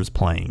tears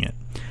playing it.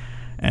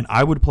 And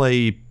I would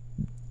play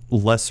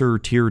lesser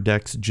tier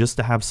decks just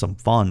to have some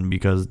fun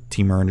because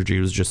Temur Energy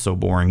was just so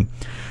boring.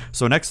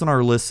 So next on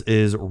our list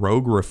is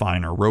Rogue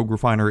Refiner. Rogue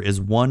Refiner is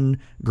 1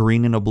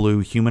 green and a blue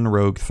human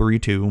rogue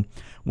 3/2.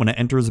 When it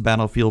enters the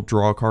battlefield,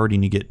 draw a card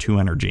and you get 2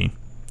 energy.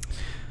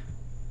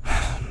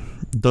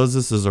 Does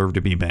this deserve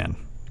to be banned?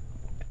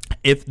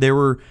 If there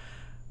were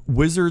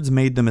Wizards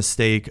made the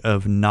mistake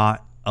of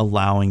not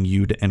allowing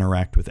you to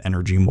interact with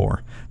energy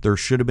more. There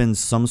should have been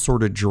some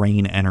sort of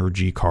drain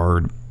energy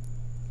card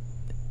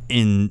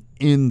in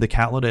the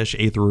Kaladesh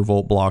Aether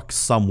Revolt block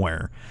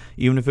somewhere,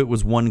 even if it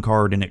was 1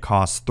 card and it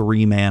costs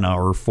 3 mana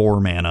or 4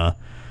 mana,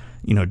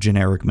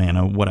 generic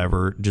mana,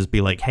 whatever. Just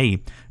be like,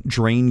 hey,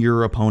 drain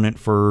your opponent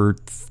for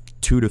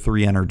 2 to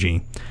 3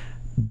 energy.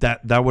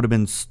 That would have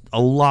been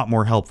a lot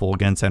more helpful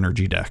against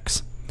energy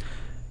decks.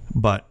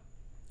 But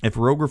if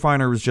Rogue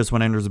Refiner was just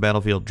when it enters the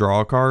battlefield,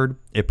 draw a card,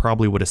 it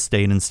probably would have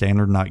stayed in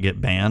standard, not get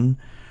banned.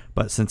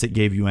 But since it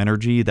gave you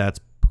energy, that's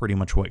pretty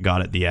much what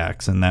got it the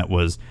axe, and that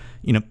was,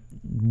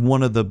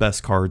 one of the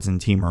best cards in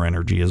Temur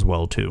Energy as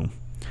well, too.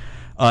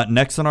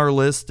 Next on our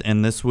list,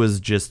 and this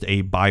was just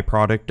a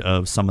byproduct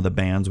of some of the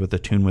bans with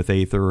Attune with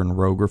Aether and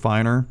Rogue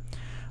Refiner.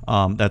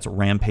 That's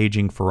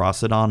Rampaging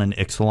Ferocidon and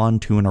Ixalan,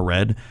 2 and a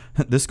red.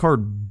 This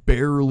card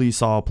barely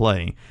saw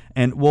play.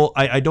 And, well,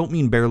 I don't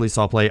mean barely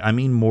saw play. I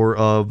mean more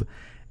of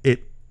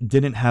it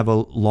didn't have a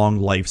long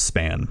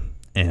lifespan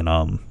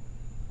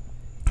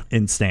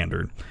in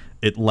standard.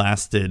 It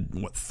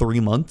lasted,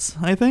 3 months,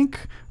 I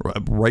think?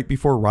 Right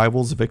before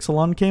Rivals of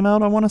Ixalan came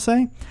out, I want to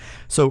say.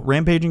 So,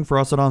 Rampaging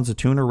Ferocidon's a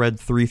 2 and a red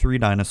 3/3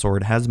 dinosaur.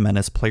 It has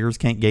menace. Players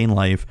can't gain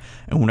life.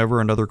 And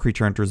whenever another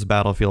creature enters the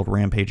battlefield,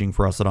 Rampaging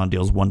Ferocidon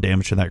deals 1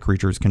 damage to that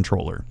creature's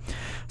controller.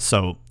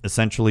 So,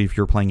 essentially, if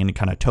you're playing any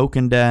kind of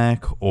token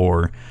deck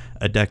or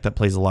a deck that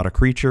plays a lot of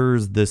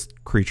creatures, this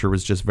creature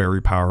was just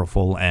very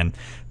powerful. And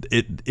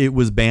it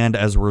was banned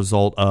as a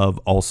result of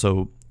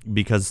also,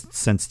 because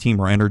since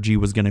Temur Energy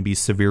was going to be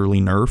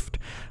severely nerfed,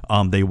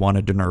 they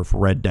wanted to nerf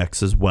red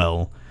decks as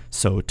well,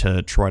 so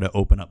to try to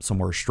open up some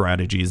more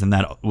strategies. And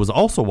that was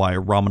also why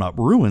Ramunap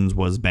Ruins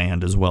was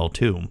banned as well,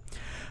 too.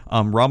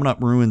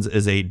 Ramunap Ruins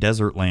is a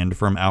desert land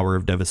from Hour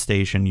of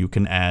Devastation. You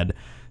can add,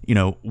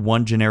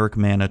 1 generic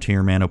mana to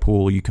your mana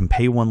pool. You can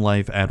pay 1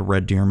 life, add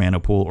red to your mana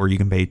pool, or you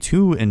can pay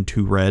 2 and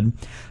 2 red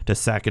to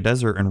sack a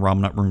desert, and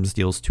Ramunap Ruins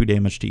deals 2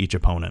 damage to each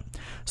opponent.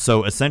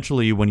 So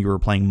essentially, when you were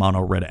playing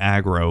mono red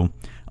aggro,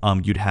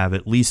 you'd have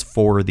at least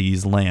 4 of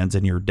these lands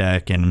in your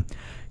deck. And,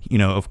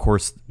 of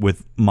course,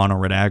 with mono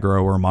red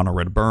aggro or mono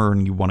red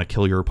burn, you want to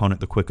kill your opponent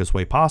the quickest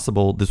way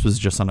possible. This was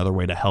just another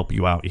way to help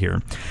you out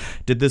here.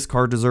 Did this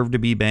card deserve to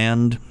be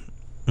banned?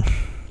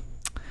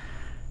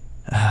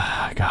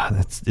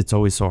 God, it's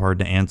always so hard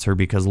to answer,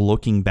 because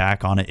looking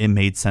back on it, it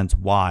made sense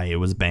why it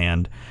was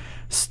banned.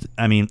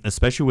 I mean,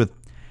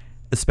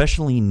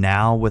 especially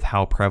now with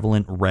how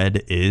prevalent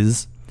red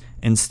is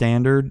in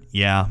standard,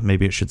 yeah,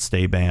 maybe it should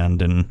stay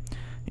banned. And,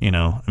 you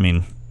know, I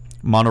mean,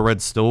 mono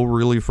red's still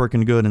really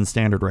freaking good in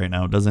standard right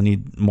now. It doesn't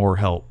need more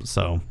help.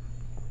 So,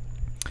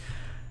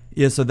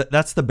 yeah, so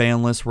that's the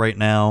ban list right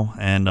now.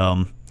 And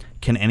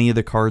can any of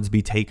the cards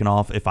be taken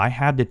off? If I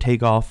had to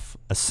take off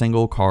a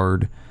single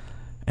card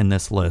in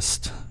this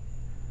list,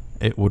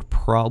 it would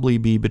probably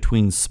be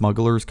between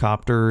Smuggler's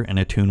Copter and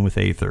Attune with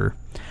Aether.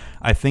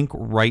 I think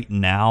right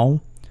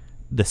now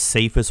the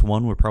safest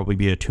one would probably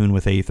be Attune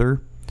with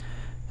Aether,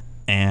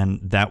 and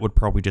that would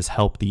probably just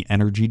help the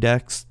energy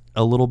decks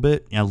a little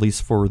bit, at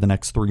least for the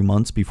next 3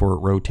 months before it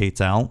rotates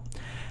out.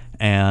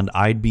 And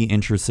I'd be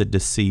interested to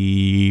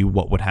see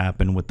what would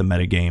happen with the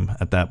metagame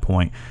at that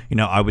point. You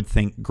know, I would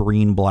think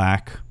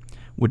green-black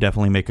would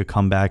definitely make a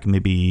comeback,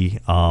 maybe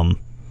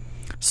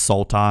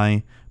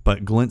Sultai,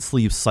 but Glint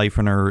Sleeve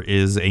Siphoner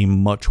is a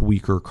much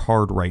weaker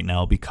card right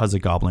now because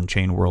of Goblin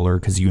Chain Whirler,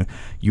 because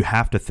you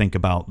have to think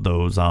about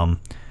those, and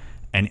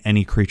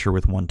any creature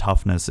with 1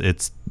 toughness,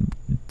 it's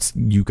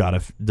you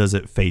gotta, does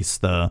it face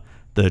the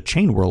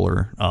Chain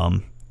Whirler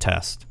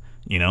test,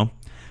 you know?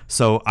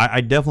 So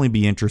I'd definitely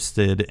be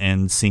interested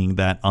in seeing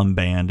that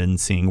unbanned and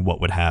seeing what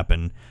would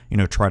happen, you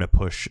know, try to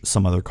push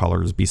some other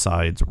colors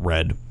besides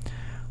red.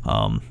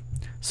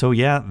 So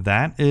yeah,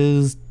 that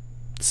is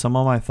some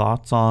of my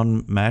thoughts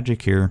on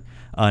Magic here.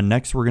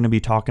 Next, we're going to be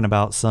talking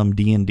about some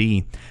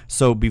D&D.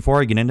 So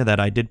before I get into that,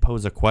 I did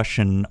pose a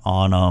question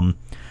on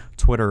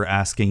Twitter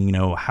asking, you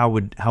know, how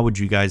would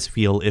you guys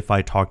feel if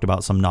I talked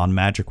about some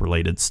non-Magic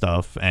related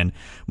stuff? And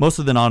most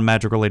of the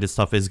non-Magic related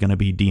stuff is going to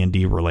be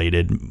D&D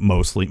related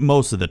most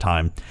of the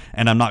time,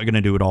 and I'm not going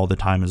to do it all the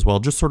time as well,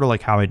 just sort of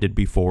like how I did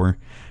before,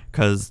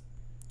 because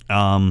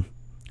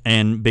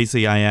and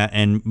basically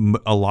and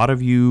a lot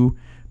of you,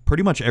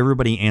 pretty much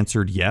everybody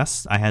answered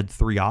yes. I had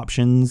 3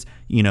 options,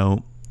 you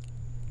know,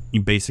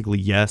 basically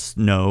yes,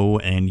 no,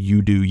 and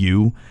you do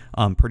you.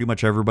 Pretty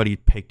much everybody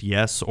picked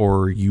yes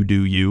or you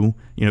do you,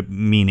 you know,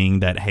 meaning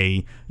that,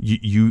 hey,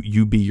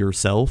 you be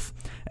yourself.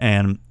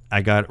 And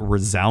I got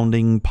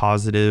resounding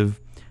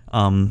positive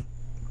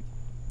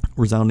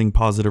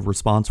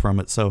response from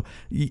it. So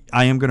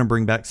I am going to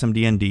bring back some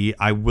D&D.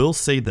 I will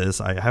say this,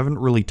 I haven't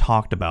really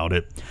talked about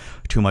it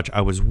too much.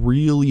 I was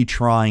really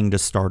trying to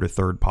start a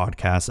 3rd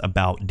podcast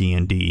about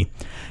D&D,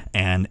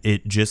 and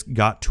it just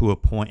got to a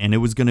point, and it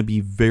was going to be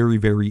very,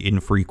 very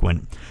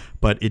infrequent,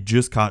 but it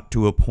just got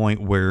to a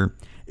point where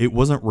it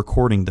wasn't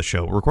recording the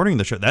show.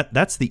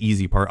 That's the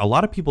easy part. A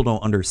lot of people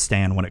don't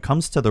understand when it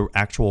comes to the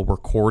actual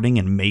recording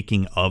and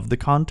making of the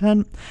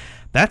content.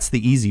 That's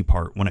the easy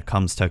part when it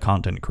comes to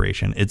content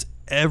creation. It's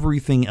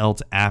everything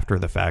else after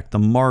the fact, the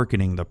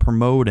marketing, the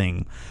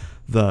promoting,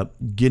 the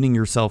getting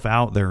yourself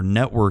out there,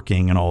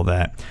 networking, and all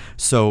that.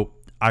 So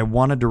I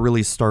wanted to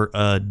really start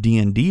a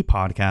D&D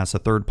podcast, a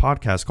 3rd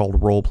podcast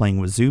called Role Playing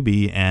with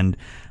Zuby, and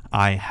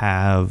I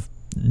have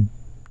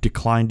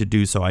declined to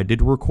do so. I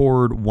did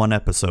record 1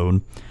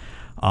 episode.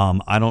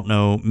 I don't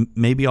know,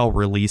 maybe I'll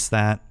release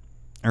that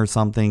or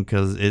something,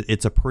 because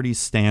it's a pretty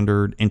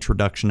standard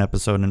introduction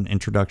episode, an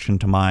introduction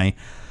to my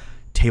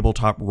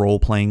tabletop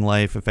role-playing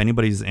life. If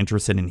anybody's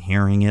interested in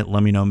hearing it,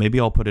 let me know. Maybe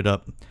I'll put it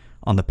up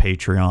on the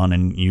Patreon,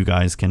 and you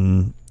guys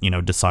can, you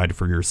know, decide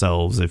for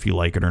yourselves if you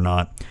like it or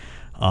not.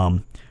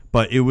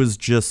 But it was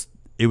just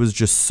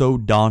so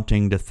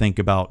daunting to think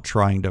about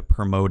trying to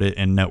promote it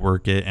and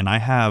network it. And I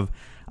have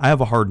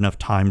a hard enough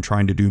time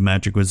trying to do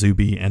Magic with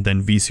Zuby and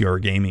then VCR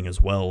gaming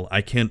as well.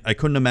 I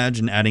couldn't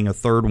imagine adding a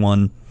 3rd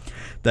one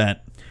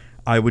that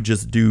I would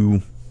just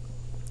do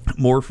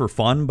more for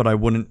fun, but I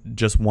wouldn't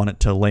just want it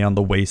to lay on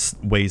the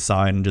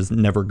wayside and just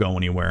never go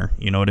anywhere.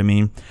 You know what I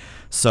mean?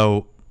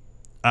 So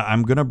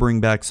I'm going to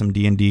bring back some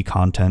D&D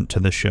content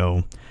to the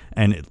show,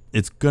 and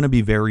it's going to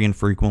be very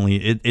infrequently.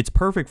 It's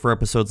perfect for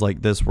episodes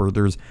like this where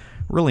there's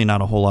really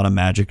not a whole lot of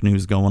Magic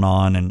news going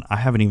on, and I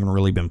haven't even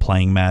really been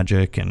playing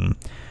Magic, and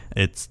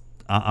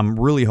I'm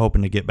really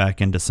hoping to get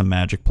back into some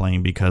Magic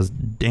playing, because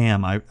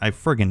damn, I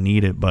friggin'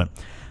 need it, but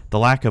the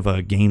lack of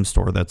a game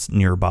store that's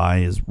nearby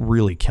is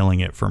really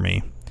killing it for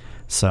me.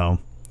 So,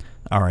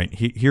 all right,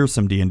 here's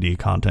some D&D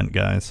content,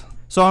 guys.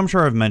 So I'm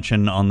sure I've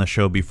mentioned on the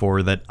show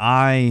before that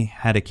I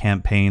had a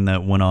campaign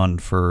that went on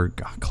for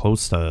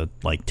close to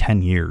like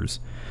 10 years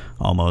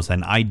almost,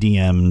 and I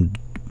DM'd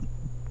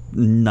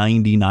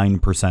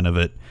 99% of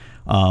it.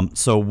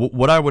 So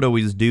what I would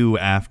always do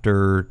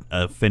after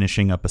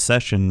finishing up a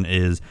session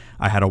is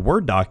I had a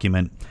Word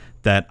document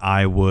that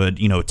I would,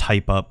 you know,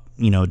 type up,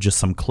 you know, just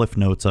some cliff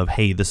notes of,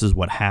 hey, this is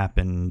what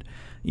happened,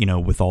 you know,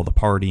 with all the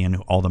party and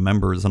all the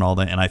members and all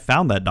that. And I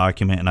found that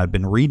document, and I've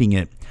been reading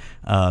it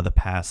the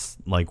past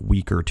like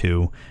week or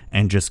two,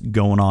 and just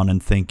going on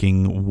and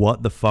thinking,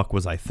 what the fuck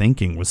was I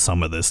thinking with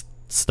some of this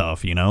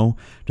stuff, you know?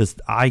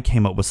 Just, I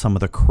came up with some of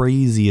the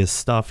craziest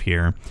stuff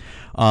here.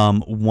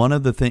 One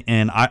of the things,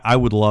 and I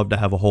would love to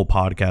have a whole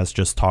podcast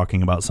just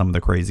talking about some of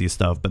the crazy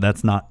stuff, but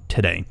that's not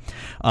today.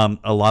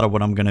 A lot of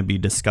what I'm going to be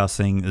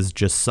discussing is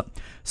just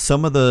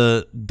some of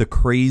the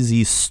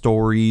crazy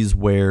stories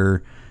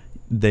where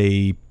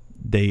they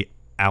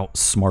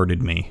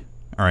outsmarted me.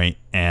 All right.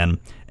 And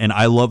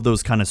I love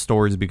those kind of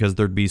stories because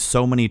there'd be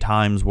so many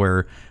times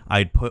where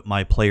I'd put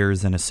my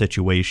players in a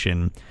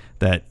situation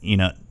that, you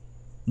know,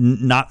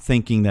 not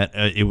thinking that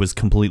it was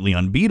completely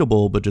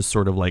unbeatable, but just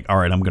sort of like, all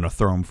right, I'm going to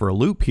throw them for a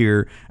loop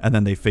here. And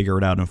then they figure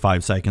it out in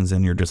 5 seconds.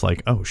 And you're just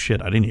like, oh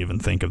shit, I didn't even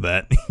think of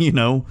that. You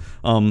know?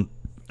 I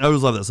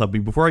always love that stuff.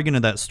 But before I get into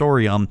that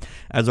story,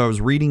 as I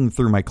was reading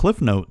through my Cliff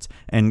Notes,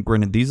 and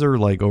granted, these are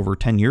like over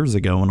 10 years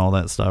ago and all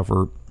that stuff,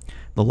 or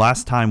the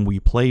last time we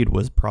played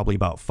was probably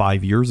about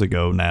 5 years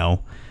ago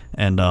now.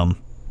 And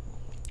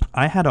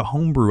I had a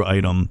homebrew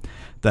item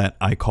that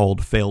I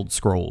called Failed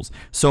Scrolls.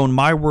 So in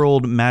my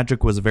world,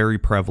 magic was very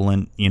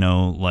prevalent, you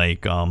know,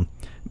 like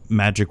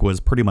magic was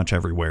pretty much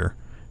everywhere.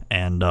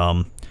 And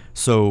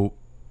so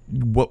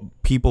what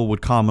people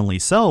would commonly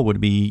sell would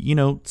be, you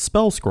know,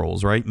 spell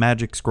scrolls, right?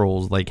 Magic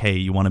scrolls, like, hey,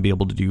 you want to be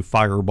able to do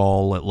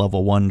fireball at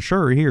level 1?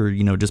 Sure, here,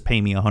 you know, just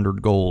pay me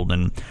 100 gold.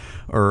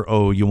 Or,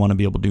 oh, you want to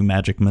be able to do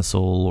magic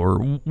missile, or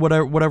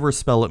whatever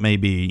spell it may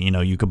be, you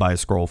know, you could buy a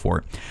scroll for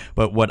it.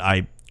 But what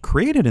I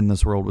created in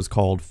this world was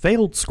called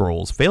Failed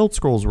Scrolls. Failed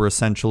Scrolls were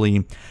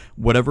essentially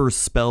whatever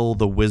spell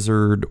the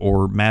wizard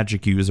or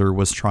magic user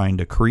was trying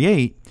to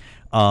create,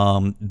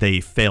 they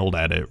failed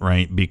at it,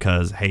 right?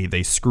 Because, hey,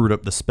 they screwed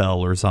up the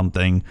spell or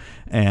something.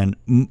 And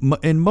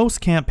in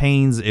most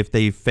campaigns, if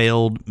they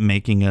failed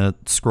making a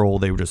scroll,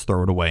 they would just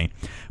throw it away.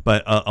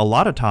 But a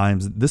lot of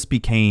times, this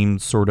became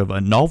sort of a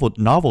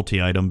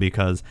novelty item,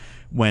 because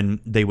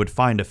when they would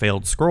find a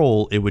failed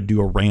scroll, it would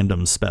do a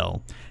random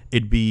spell.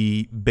 It'd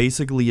be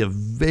basically a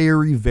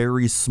very,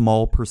 very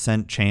small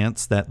 %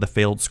 chance that the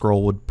failed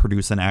scroll would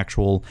produce an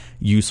actual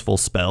useful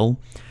spell.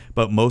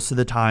 But most of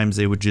the times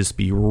it would just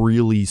be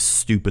really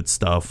stupid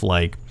stuff,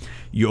 like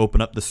you open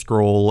up the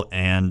scroll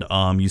and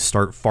you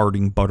start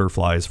farting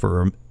butterflies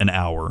for an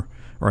hour,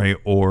 right?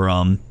 Or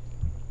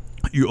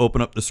you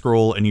open up the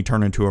scroll and you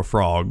turn into a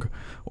frog.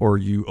 Or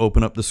you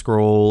open up the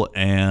scroll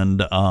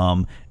and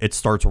it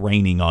starts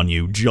raining on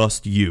you,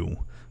 just you.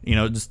 You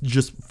know,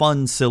 just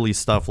fun, silly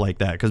stuff like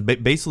that. Because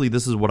basically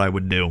this is what I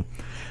would do.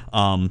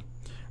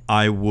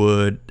 I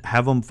would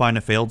have them find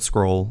a failed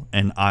scroll,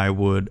 and I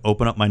would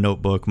open up my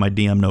notebook, my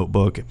DM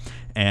notebook,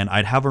 and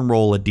I'd have them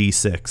roll a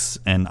d6,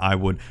 and I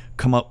would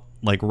come up,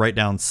 like, write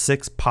down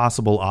 6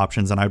 possible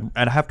options, and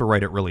I'd have to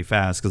write it really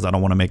fast because I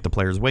don't want to make the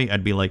players wait.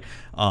 I'd be like,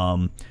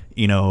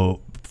 you know,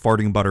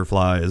 farting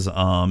butterflies,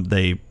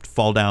 they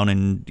fall down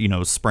and, you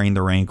know, sprain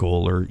their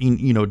ankle, or,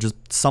 you know, just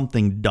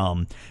something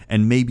dumb.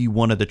 And maybe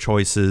one of the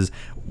choices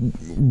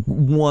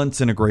once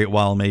in a great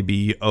while may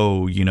be,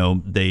 oh, you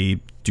know,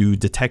 they do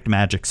detect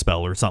magic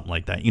spell or something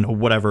like that, you know,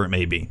 whatever it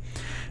may be.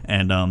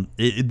 And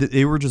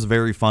they were just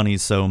very funny.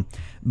 So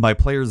my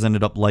players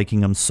ended up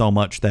liking them so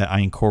much that I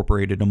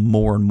incorporated them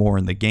more and more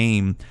in the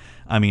game.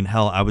 I mean,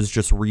 hell, I was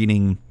just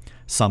reading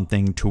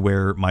something to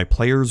where my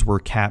players were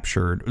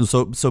captured.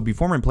 So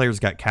before my players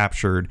got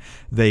captured,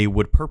 they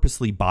would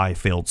purposely buy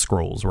failed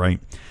scrolls, right?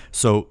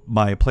 So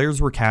my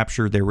players were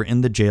captured. They were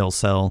in the jail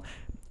cell.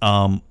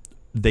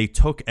 They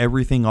took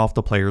everything off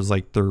the players,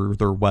 like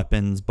their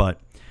weapons, but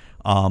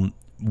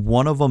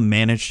one of them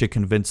managed to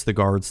convince the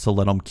guards to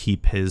let him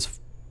keep his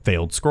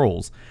failed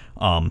scrolls.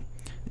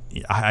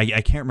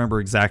 I can't remember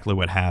exactly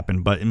what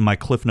happened, but in my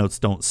Cliff Notes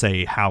don't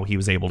say how he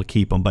was able to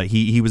keep them, but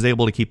he was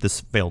able to keep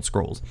this failed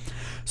scrolls.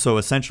 So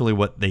essentially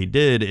what they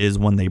did is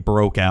when they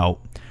broke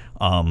out,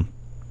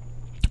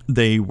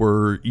 they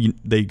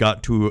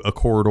got to a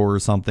corridor or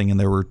something, and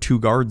there were 2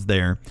 guards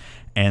there,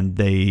 and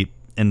the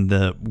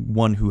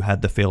one who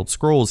had the failed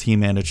scrolls, he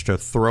managed to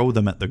throw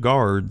them at the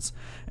guards,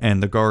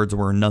 and the guards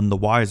were none the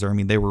wiser. I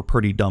mean, they were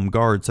pretty dumb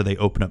guards, so they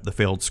opened up the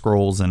failed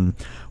scrolls, and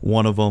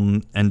one of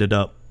them ended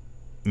up,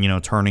 you know,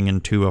 turning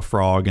into a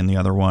frog, and the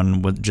other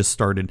one just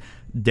started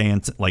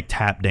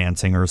tap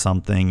dancing or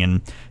something.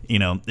 And, you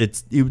know,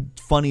 it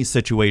funny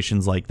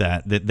situations like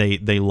that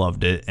they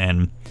loved it.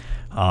 And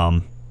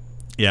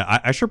yeah,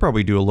 I should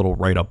probably do a little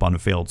write-up on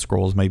failed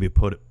scrolls, maybe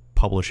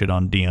publish it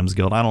on DM's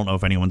Guild. I don't know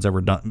if anyone's ever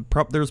done,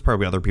 there's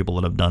probably other people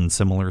that have done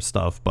similar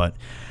stuff, but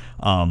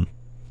I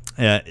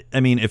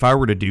mean, if I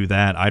were to do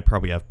that, I'd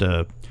probably have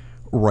to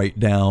write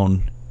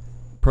down,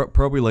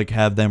 probably like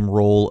have them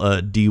roll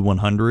a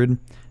D100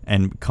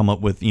 and come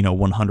up with, you know,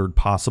 100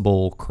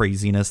 possible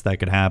craziness that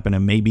could happen,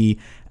 and maybe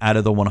out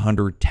of the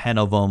 100, 10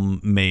 of them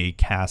may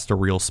cast a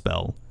real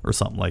spell or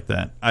something like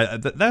that.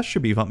 That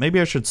should be fun. Maybe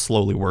I should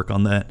slowly work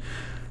on that.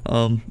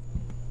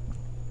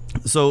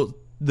 So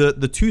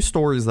the 2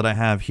 stories that I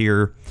have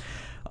here,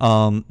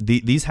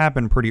 these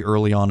happened pretty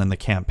early on in the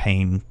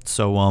campaign.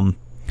 So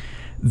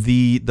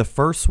the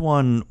first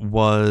one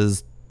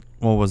was,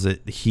 what was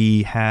it?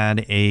 He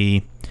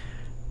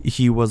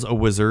was a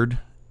wizard,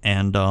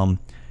 and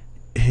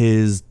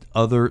his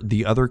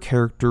other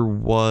character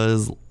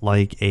was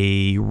like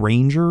a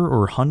ranger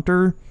or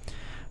hunter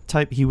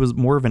type. He was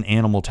more of an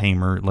animal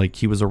tamer. Like,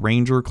 he was a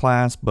ranger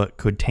class, but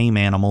could tame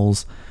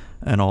animals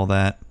and all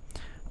that.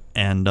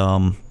 And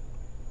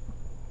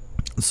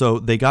so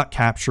they got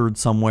captured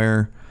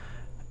somewhere,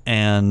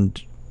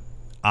 and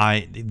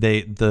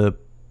the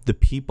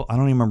people, I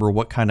don't even remember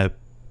what kind of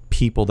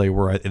people they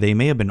were. They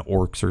may have been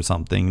orcs or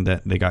something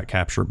that they got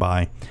captured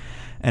by.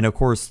 And of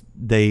course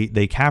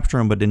they captured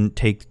them but didn't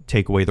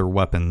take away their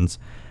weapons.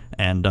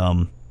 And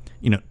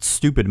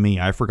stupid me,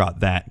 I forgot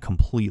that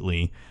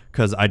completely,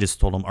 because I just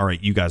told them, all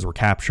right, you guys were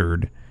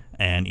captured,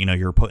 and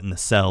you're put in the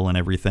cell and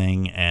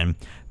everything, and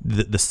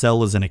the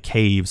cell is in a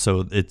cave,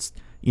 so it's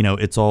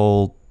it's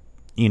all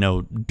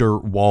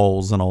dirt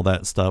walls and all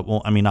that stuff.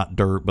 Well, I mean, not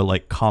dirt, but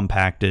like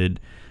compacted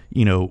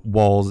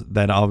walls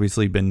that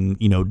obviously been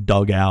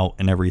dug out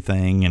and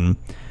everything, and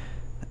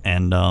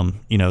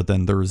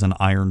then there's an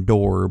iron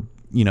door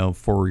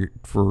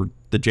for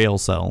the jail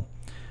cell,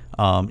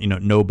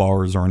 no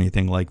bars or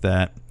anything like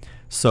that.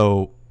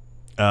 So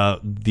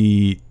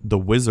the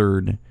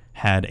wizard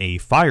had a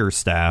fire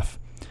staff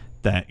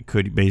that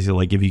could basically,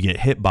 like, if you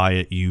get hit by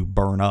it, you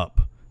burn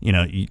up,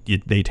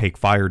 they take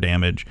fire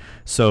damage.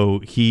 So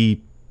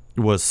he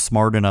was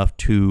smart enough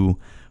to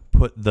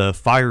put the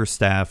fire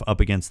staff up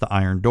against the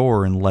iron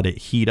door and let it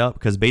heat up,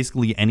 because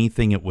basically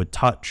anything it would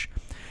touch,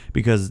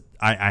 because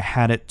I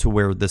had it to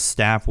where the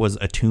staff was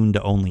attuned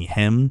to only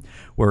him,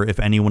 where if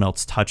anyone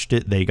else touched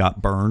it, they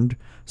got burned.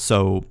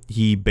 So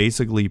he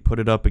basically put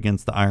it up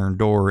against the iron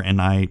door, and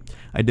I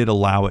did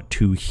allow it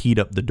to heat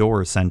up the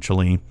door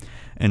essentially.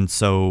 And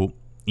so,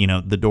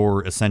 the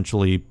door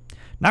essentially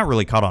not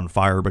really caught on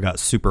fire, but got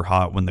super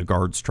hot when the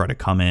guards tried to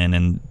come in,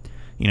 and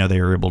they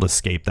were able to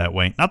escape that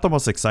way. Not the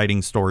most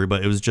exciting story,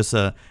 but it was just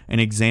an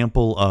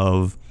example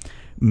of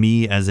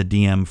me as a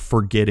DM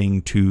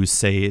forgetting to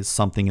say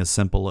something as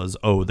simple as,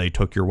 oh, they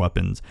took your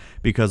weapons.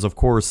 Because of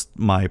course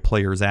my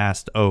players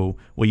asked, oh,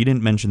 well, you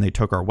didn't mention they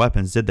took our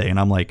weapons, did they? And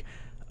I'm like,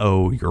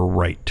 oh, you're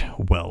right.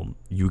 Well,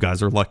 you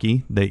guys are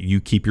lucky that you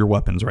keep your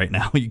weapons right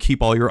now. You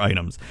keep all your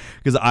items.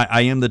 Because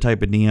I am the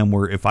type of DM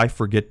where if I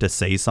forget to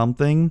say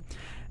something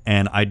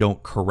and I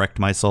don't correct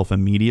myself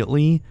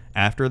immediately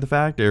after the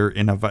fact,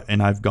 and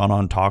I've gone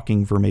on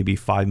talking for maybe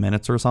 5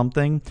 minutes or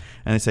something,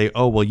 and they say,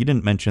 oh, well, you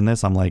didn't mention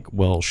this. I'm like,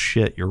 well,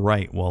 shit, you're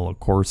right. Well, of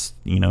course,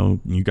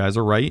 you guys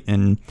are right,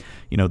 and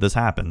this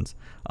happens.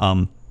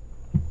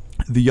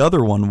 The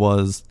other one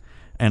was,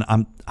 and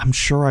I'm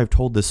sure I've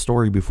told this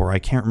story before. I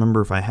can't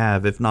remember if I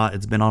have. If not,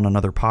 it's been on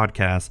another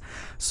podcast.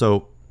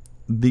 So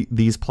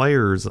these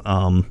players,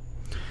 one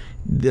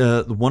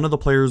of the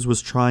players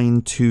was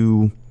trying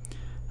to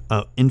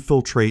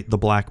infiltrate the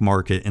black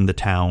market in the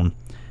town,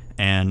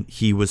 and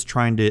he was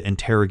trying to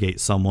interrogate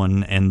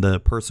someone, and the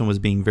person was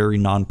being very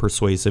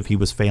non-persuasive. He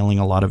was failing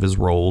a lot of his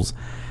roles,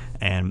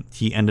 and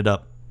he ended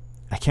up,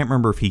 I can't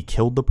remember if he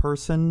killed the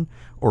person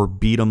or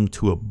beat him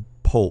to a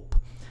pulp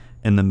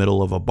in the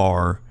middle of a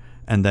bar.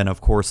 And then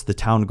of course the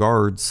town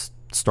guards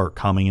start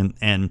coming,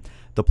 and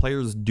the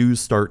players do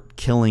start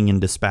killing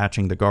and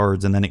dispatching the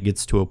guards, and then it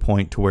gets to a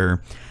point to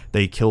where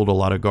they killed a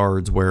lot of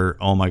guards, where,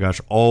 oh my gosh,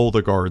 all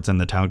the guards in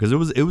the town, because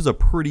it was a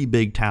pretty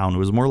big town. It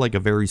was more like a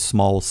very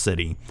small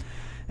city.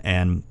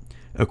 And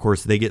of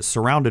course they get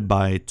surrounded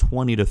by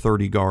 20 to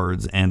 30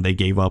 guards, and they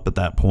gave up at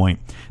that point.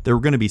 They were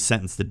going to be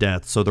sentenced to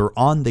death, so they're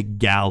on the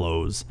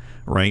gallows,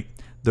 right?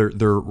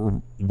 They're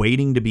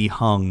waiting to be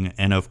hung,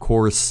 and of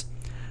course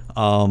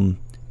they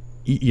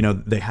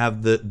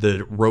have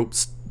the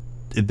ropes.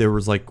 There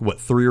was like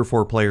 3 or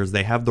 4 players.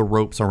 They have the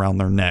ropes around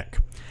their neck,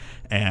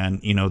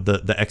 and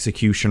the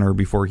executioner,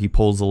 before he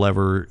pulls the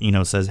lever,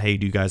 says, hey,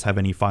 do you guys have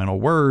any final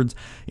words?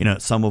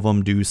 Some of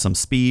them do some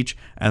speech,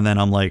 and then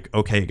I'm like,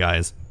 okay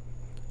guys,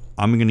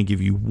 I'm going to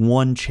give you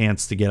one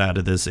chance to get out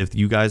of this. If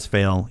you guys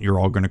fail, you're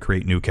all going to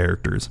create new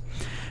characters.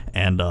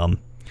 And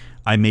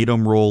I made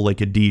them roll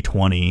like a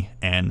d20,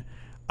 and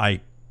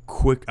I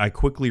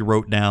quickly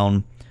wrote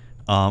down,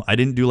 I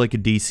didn't do like a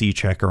DC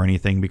check or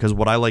anything, because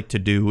what I like to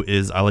do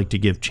is I like to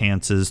give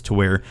chances to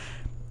where,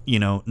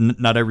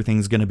 not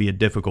everything's going to be a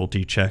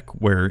difficulty check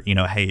where,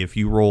 hey, if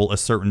you roll a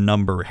certain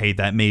number, hey,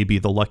 that may be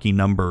the lucky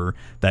number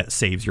that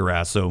saves your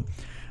ass. So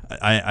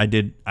I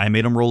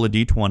made them roll a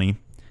d20,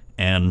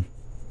 and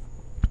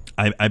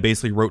I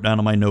basically wrote down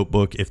on my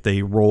notebook, if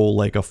they roll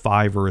like a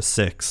 5 or a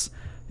 6,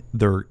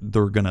 they're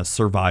going to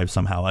survive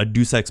somehow. A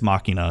Deus Ex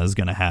Machina is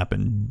going to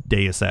happen.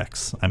 Deus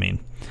Ex, I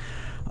mean.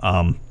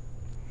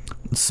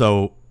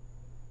 So,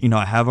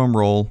 I have them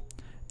roll,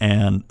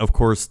 and of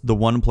course the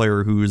one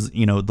player who's,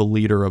 the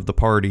leader of the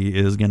party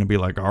is going to be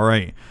like, all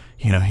right,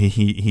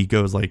 he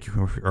goes like,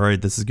 all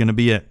right, this is going to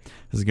be it.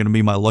 This is going to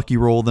be my lucky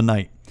roll of the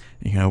night.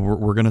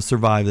 We're going to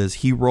survive this.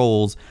 He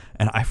rolls,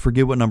 and I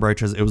forget what number I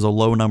chose. It was a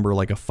low number,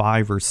 like a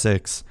 5 or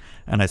 6.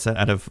 And I said,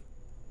 out of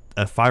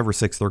a 5 or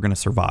 6, they're going to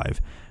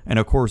survive. And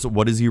of course,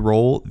 what does he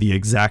roll? The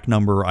exact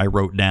number I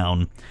wrote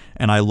down.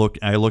 And I look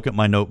at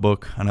my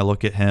notebook, and I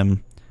look at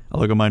him. I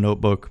look at my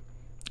notebook.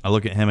 I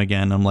look at him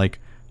again. I'm like,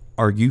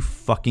 are you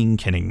fucking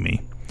kidding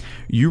me?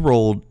 You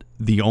rolled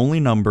the only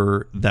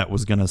number that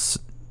was going to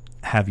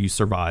have you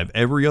survive.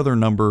 Every other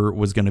number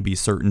was going to be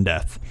certain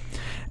death.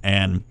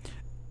 And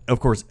of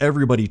course,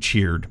 everybody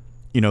cheered,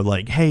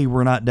 like, hey,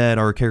 we're not dead.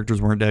 Our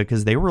characters weren't dead,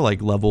 because they were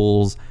like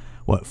levels,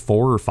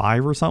 4 or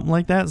 5 or something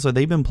like that. So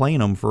they've been playing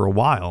them for a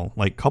while,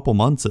 like couple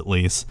months at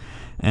least.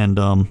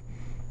 And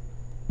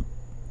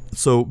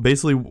so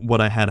basically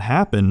what I had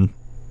happen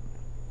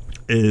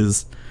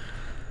is,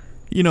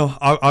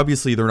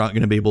 obviously they're not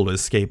going to be able to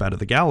escape out of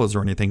the gallows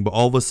or anything, but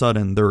all of a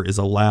sudden there is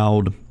a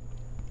loud,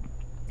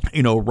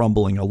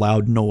 rumbling, a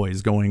loud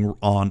noise going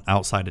on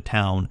outside of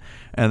town.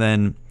 And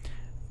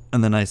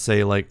then I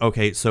say, like,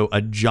 okay, so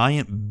a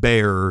giant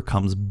bear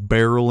comes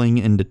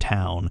barreling into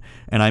town.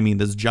 And I mean,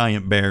 this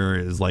giant bear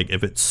is like,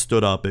 if it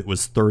stood up, it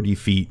was 30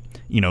 feet,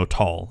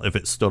 tall, if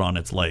it stood on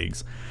its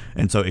legs.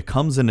 And so it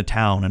comes into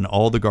town, and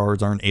all the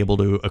guards aren't able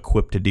to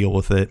equip to deal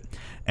with it.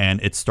 And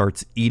it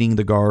starts eating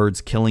the guards,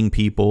 killing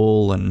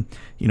people, and,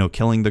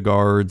 killing the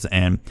guards.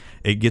 And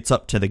it gets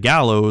up to the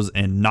gallows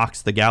and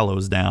knocks the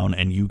gallows down,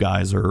 and you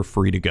guys are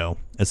free to go,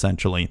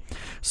 essentially.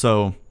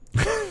 So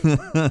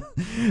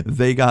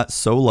they got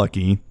so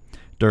lucky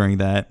during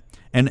that.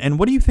 And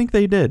what do you think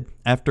they did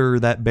after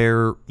that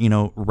bear,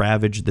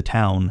 ravaged the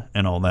town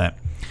and all that?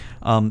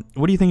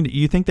 What do you think?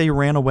 You think they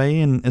ran away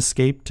and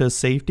escaped to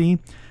safety?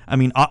 I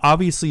mean,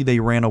 obviously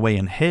they ran away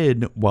and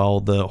hid while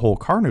the whole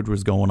carnage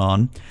was going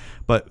on.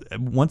 But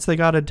once they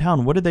got out of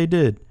town, what did they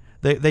do?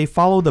 They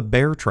followed the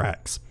bear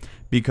tracks,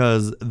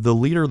 because the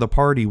leader of the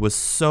party was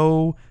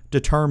so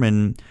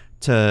determined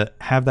to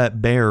have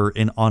that bear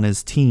on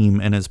his team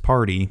and his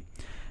party.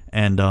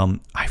 And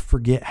I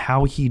forget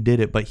how he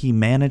did it, but he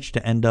managed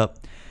to end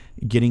up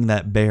getting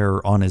that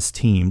bear on his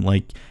team.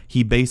 Like,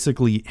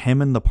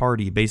 him and the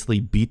party basically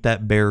beat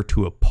that bear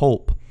to a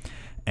pulp.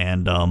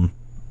 And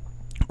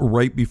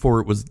right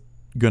before it was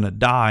gonna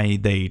die,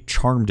 they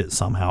charmed it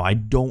somehow. I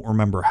don't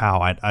remember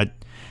how.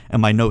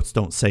 And my notes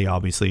don't say,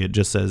 obviously. It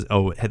just says,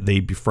 oh, they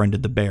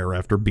befriended the bear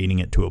after beating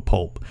it to a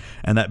pulp.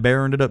 And that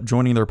bear ended up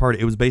joining their party.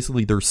 It was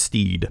basically their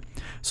steed,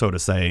 so to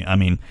say. I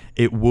mean,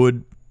 it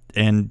would...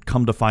 And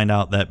come to find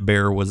out, that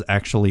bear was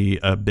actually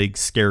a big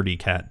scaredy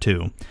cat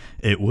too.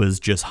 It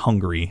was just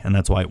hungry, and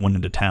that's why it went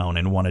into town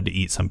and wanted to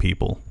eat some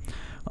people.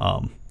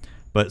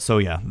 But so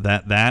yeah,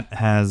 that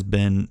has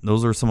been,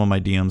 those are some of my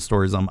DM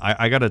stories.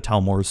 I got to tell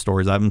more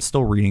stories. I'm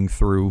still reading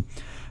through,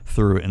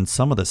 and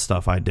some of the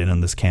stuff I did in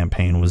this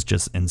campaign was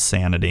just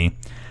insanity.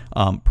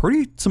 Some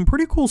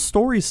pretty cool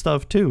story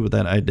stuff too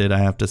that I did, I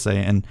have to say,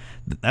 and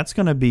that's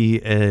going to be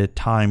a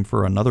time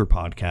for another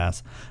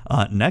podcast.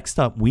 Next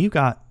up, we've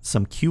got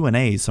some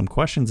Q&A, some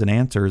questions and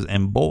answers,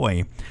 and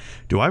boy,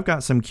 do I've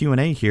got some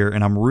Q&A here,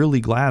 and I'm really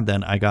glad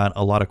that I got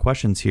a lot of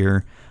questions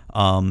here.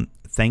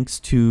 Thanks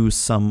to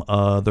some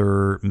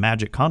other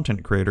Magic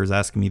content creators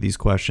asking me these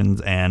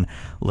questions, and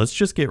let's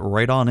just get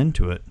right on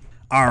into it.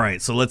 All right,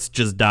 so let's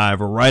just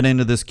dive right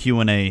into this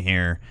Q&A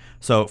here.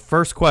 So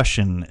first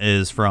question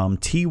is from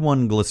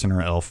T1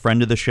 Glistener Elf,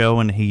 friend of the show,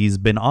 and he's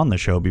been on the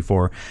show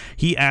before.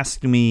 He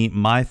asked me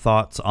my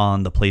thoughts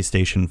on the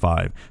PlayStation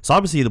 5. So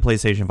obviously the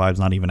PlayStation 5 is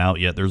not even out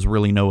yet. There's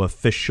really no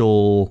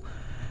official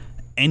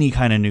any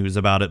kind of news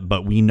about it,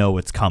 but we know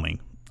it's coming,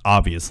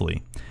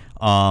 obviously.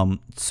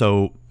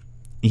 So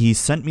he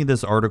sent me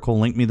this article,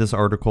 linked me this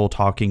article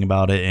talking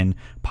about it and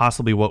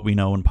possibly what we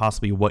know and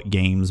possibly what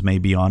games may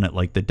be on it,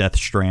 like the Death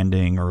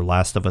Stranding or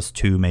Last of Us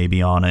 2 may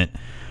be on it.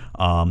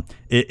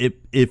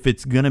 If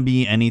it's going to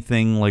be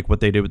anything like what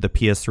they did with the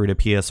PS3 to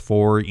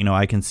PS4,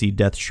 I can see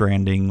Death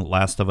Stranding,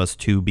 Last of Us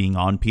 2 being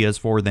on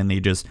PS4, then they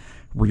just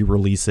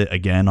re-release it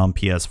again on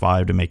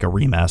PS5 to make a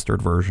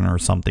remastered version or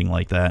something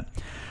like that.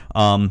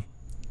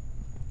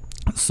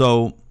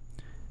 So,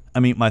 I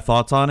mean, my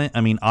thoughts on it,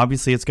 I mean,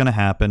 obviously it's going to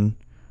happen.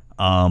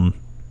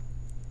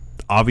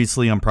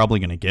 Obviously I'm probably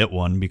going to get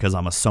one because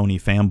I'm a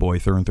Sony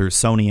fanboy through and through,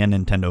 Sony and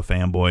Nintendo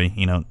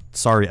fanboy,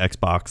 sorry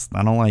Xbox,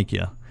 I don't like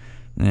you.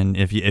 And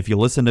if you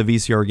listen to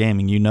VCR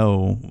Gaming,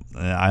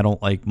 I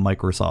don't like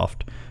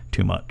Microsoft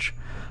too much.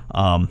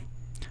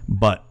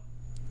 But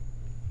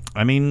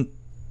I mean,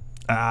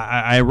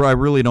 I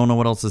really don't know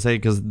what else to say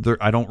because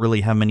I don't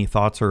really have many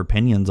thoughts or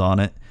opinions on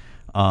it.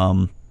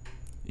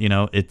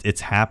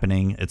 It's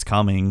happening. It's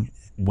coming.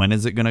 When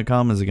is it going to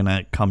come? Is it going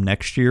to come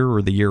next year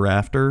or the year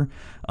after?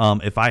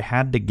 If I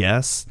had to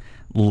guess,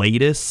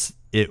 latest,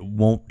 it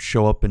won't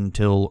show up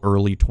until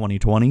early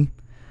 2020.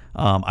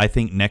 I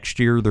think next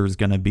year there's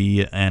going to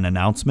be an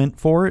announcement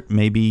for it.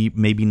 Maybe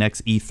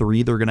next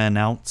E3 they're going to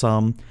announce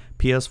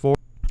PS4.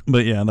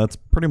 But yeah, that's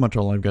pretty much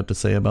all I've got to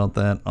say about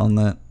that on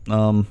that.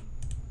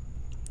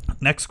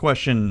 Next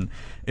question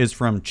is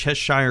from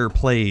Cheshire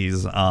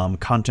Plays,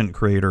 content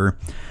creator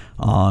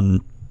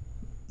on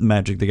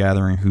Magic the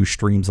Gathering who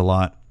streams a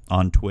lot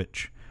on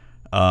Twitch.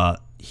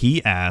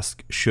 He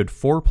asked, should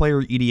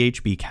 4-player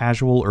EDH be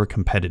casual or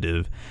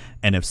competitive?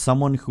 And if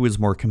someone who is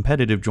more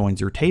competitive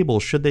joins your table,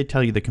 should they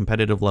tell you the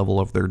competitive level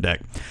of their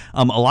deck?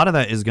 A lot of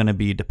that is going to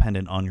be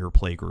dependent on your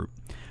play group.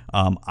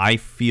 I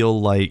feel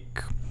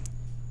like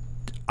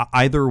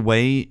either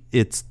way,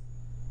 it's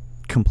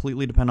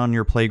completely depend on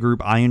your play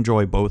group. I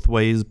enjoy both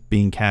ways,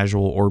 being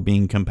casual or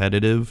being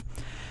competitive.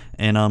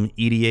 And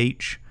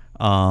EDH,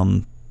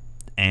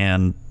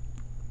 and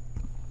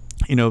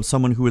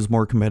someone who is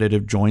more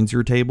competitive joins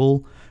your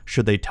table,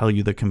 should they tell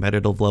you the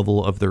competitive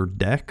level of their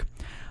deck?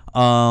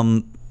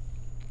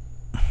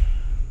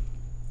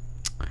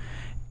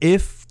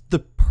 If the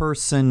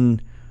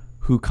person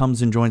who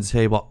comes and joins the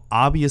table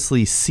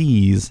obviously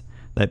sees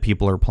that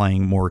people are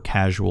playing more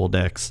casual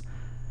decks,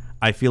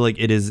 I feel like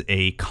it is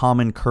a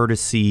common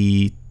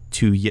courtesy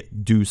to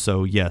do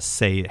so. Yes,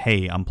 say,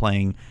 hey, I'm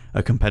playing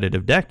a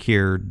competitive deck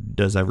here.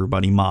 Does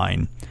everybody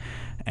mind?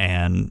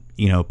 And,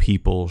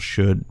 people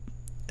should,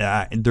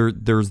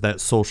 there's that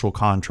social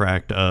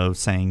contract of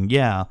saying,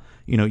 yeah,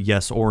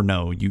 yes or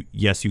no.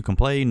 Yes, you can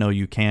play. No,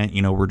 you can't.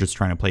 We're just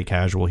trying to play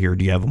casual here.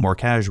 Do you have a more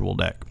casual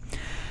deck?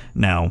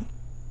 Now,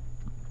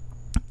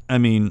 I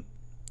mean,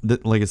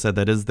 like I said,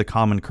 that is the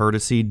common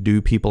courtesy.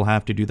 Do people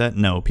have to do that?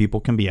 No, people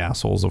can be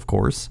assholes, of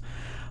course.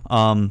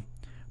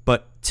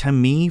 But to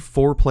me,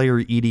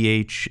 4-player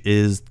EDH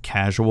is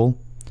casual.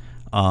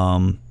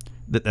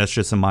 That's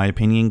just in my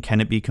opinion. Can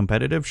it be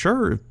competitive?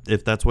 Sure,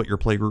 if that's what your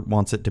playgroup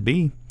wants it to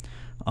be.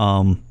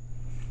 I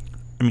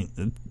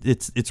mean,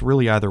 it's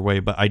really either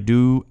way. But I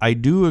do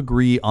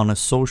agree on a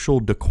social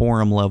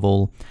decorum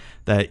level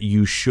that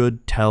you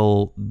should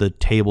tell the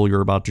table you're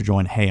about to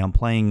join, hey, I'm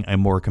playing a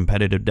more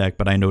competitive deck,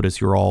 but I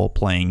notice you're all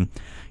playing,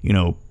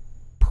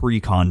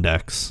 pre-con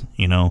decks.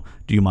 Do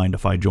you mind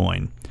if I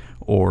join?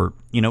 Or,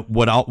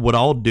 what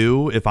I'll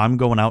do if I'm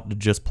going out to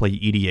just play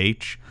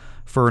EDH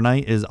for a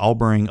night is I'll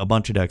bring a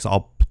bunch of decks.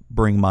 I'll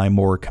bring my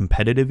more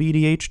competitive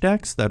EDH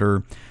decks that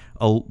are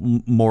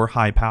more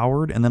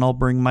high-powered, and then I'll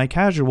bring my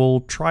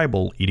casual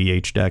tribal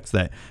EDH decks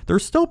that they're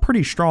still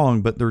pretty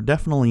strong, but they're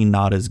definitely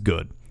not as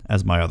good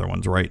as my other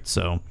ones, right?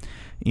 So,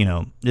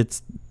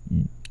 it's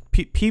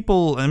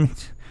people, and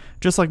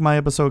just like my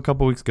episode a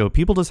couple weeks ago,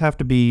 people just have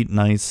to be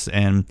nice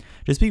and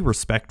just be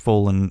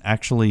respectful and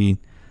actually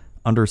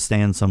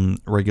understand some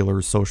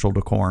regular social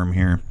decorum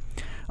here.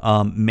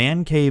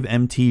 Mancave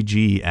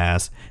MTG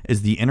asks,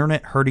 is the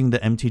internet hurting the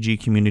MTG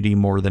community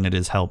more than it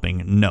is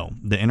helping? No,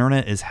 the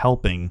internet is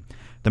helping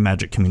the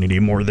Magic community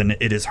more than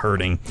it is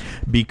hurting,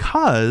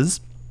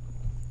 because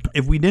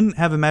if we didn't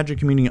have a Magic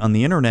community on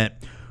the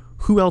internet,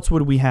 who else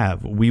would we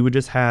have? We would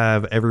just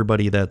have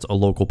everybody that's a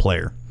local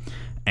player.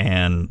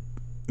 And,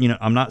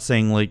 I'm not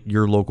saying like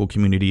your local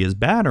community is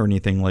bad or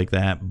anything like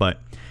that, but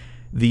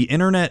the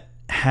internet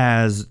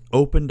has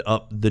opened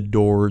up the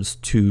doors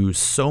to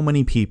so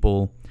many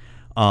people.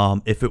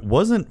 If it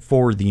wasn't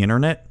for the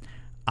internet,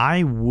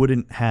 I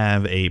wouldn't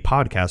have a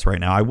podcast right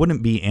now. I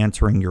wouldn't be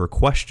answering your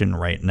question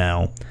right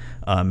now,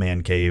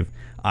 Man Cave.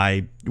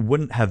 I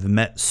wouldn't have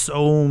met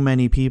so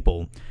many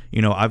people.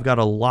 I've got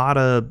a lot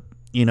of,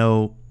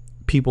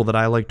 people that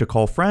I like to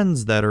call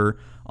friends that are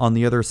on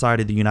the other side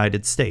of the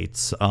United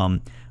States.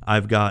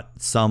 I've got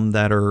some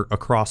that are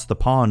across the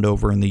pond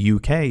over in the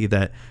UK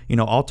that,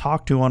 I'll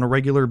talk to on a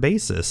regular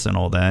basis and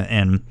all that.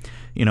 And,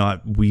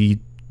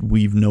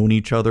 we've known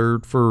each other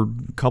for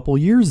a couple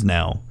years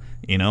now,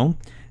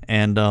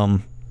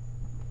 and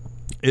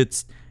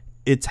it's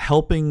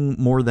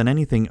helping more than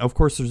anything. Of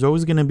course, there's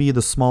always going to be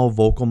the small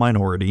vocal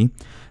minority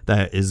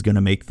that is going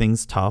to make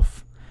things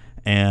tough.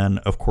 And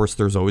of course,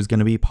 there's always going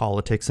to be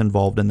politics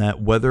involved in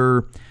that,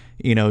 whether,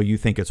 you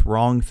think it's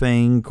wrong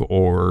thing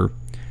or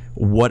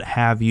what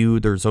have you.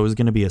 There's always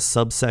going to be a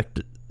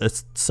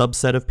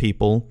subset of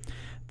people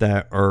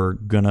that are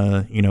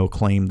gonna,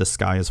 claim the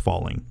sky is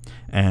falling.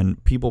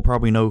 And people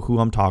probably know who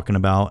I'm talking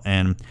about.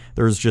 And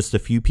there's just a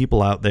few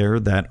people out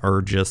there that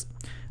are just,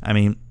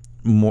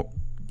 more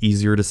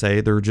easier to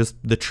say, they're just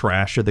the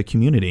trash of the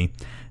community.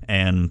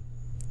 And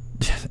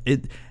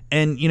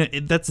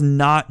that's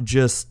not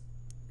just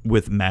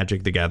with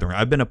Magic the Gathering.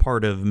 I've been a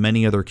part of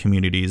many other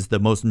communities. The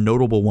most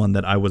notable one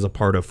that I was a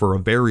part of for a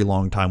very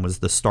long time was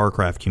the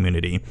StarCraft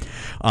community.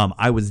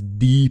 I was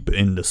deep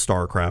into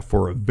StarCraft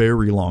for a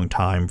very long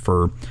time,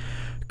 for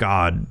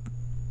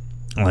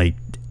like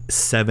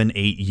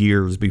 7-8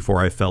 years before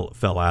I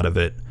fell out of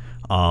it.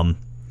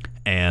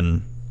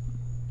 And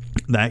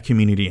that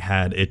community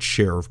had its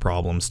share of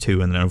problems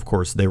too. And then of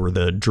course there were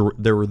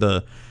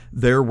the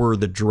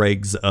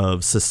dregs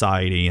of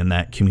society in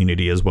that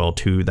community as well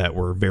too, that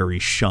were very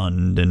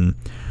shunned and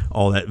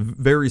all that,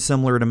 very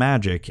similar to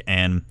Magic.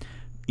 And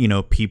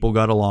people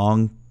got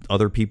along,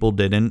 other people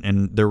didn't,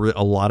 and there were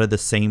a lot of the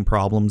same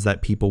problems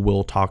that people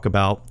will talk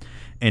about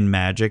in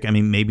Magic.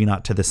 Maybe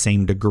not to the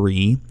same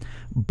degree,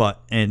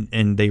 but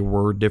and they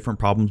were different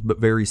problems, but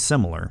very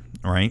similar,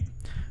 right?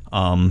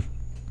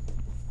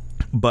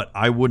 But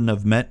I wouldn't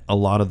have met a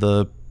lot of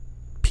the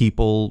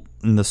people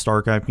in the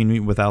StarCraft community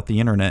without the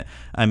internet.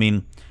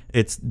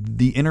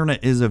 The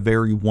internet is a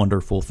very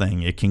wonderful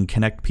thing. It can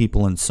connect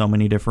people in so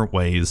many different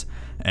ways,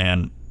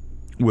 and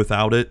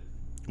without it,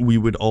 we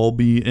would all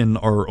be in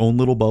our own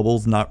little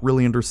bubbles, not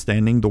really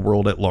understanding the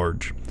world at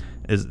large,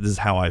 is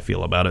how I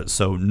feel about it.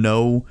 So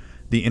no,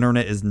 the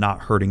internet is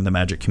not hurting the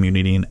Magic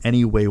community in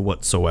any way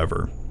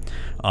whatsoever.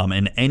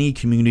 In any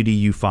community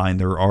you find,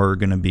 there are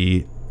going to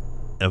be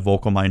a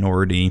vocal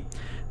minority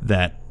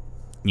that,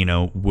 you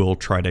know, will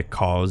try to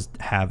cause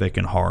havoc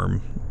and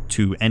harm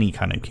to any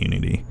kind of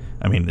community.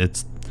 I mean,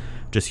 it's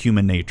just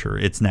human nature.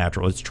 It's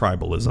natural. It's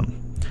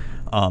tribalism.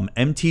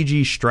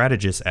 MTG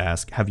Strategist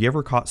asks, have you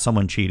ever caught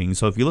someone cheating?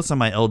 So if you listen to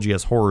my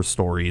LGS horror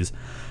stories,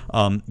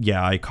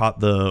 yeah, I caught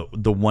the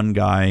one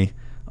guy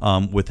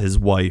with his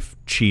wife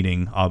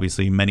cheating,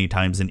 obviously, many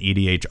times in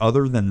EDH.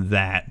 Other than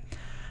that,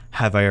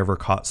 have I ever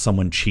caught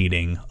someone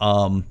cheating?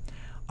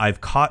 I've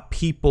caught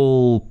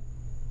people,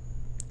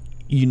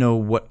 you know,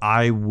 what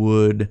I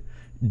would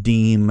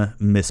deem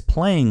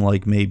misplaying,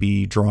 like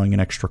maybe drawing an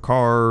extra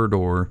card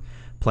or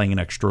playing an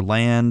extra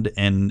land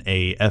in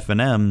a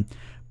FNM,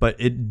 but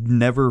it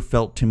never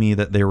felt to me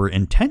that they were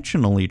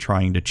intentionally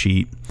trying to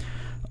cheat.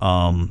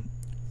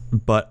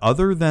 But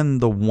other than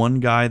the one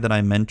guy that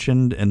I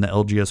mentioned in the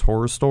LGS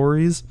horror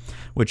stories,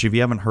 which if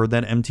you haven't heard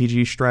that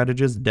MTG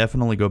Strategist,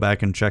 definitely go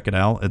back and check it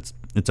out.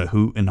 It's a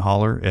hoot and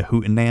holler, a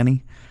hoot and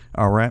nanny.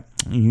 All right.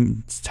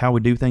 It's how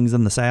we do things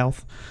in the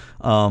South.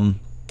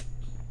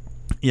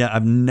 Yeah,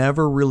 I've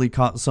never really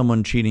caught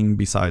someone cheating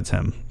besides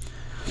him.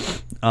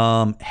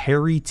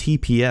 Harry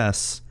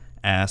TPS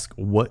asks,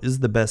 what is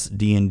the best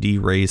D&D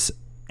race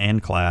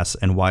and class,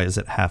 and why is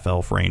it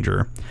Half-Elf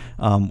Ranger?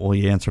 Well,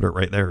 you answered it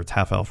right there. It's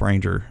Half-Elf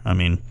Ranger. I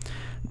mean,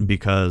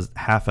 because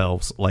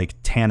Half-Elves, like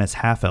Tannis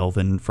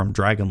Half-Elven from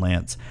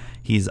Dragonlance,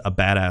 he's a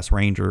badass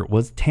ranger.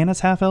 Was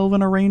Tannis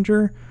Half-Elven a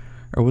ranger?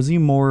 Or was he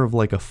more of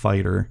like a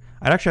fighter?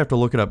 I'd actually have to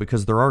look it up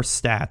because there are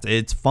stats.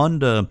 It's fun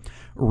to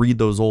read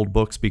those old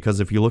books because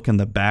if you look in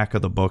the back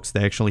of the books,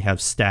 they actually have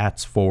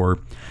stats for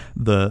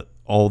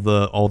all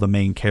the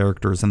main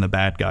characters and the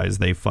bad guys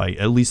they fight.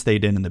 At least they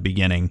did in the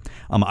beginning.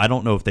 I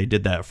don't know if they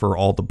did that for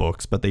all the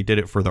books, but they did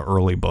it for the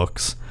early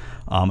books.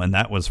 And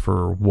that was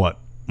for what,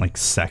 like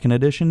 2nd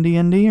edition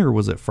D&D, or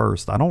was it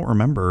first? I don't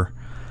remember.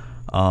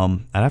 I'd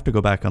have to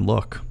go back and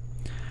look.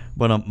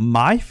 But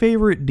my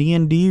favorite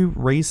D&D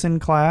race and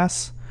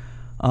class,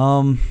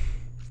 I'm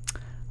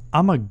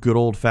a good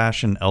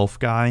old-fashioned elf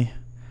guy,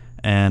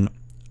 and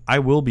I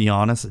will be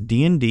honest,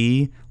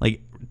 D&D,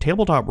 like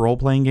tabletop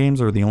role-playing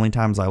games are the only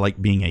times I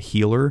like being a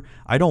healer.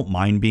 I don't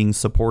mind being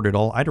support at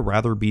all. I'd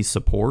rather be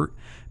support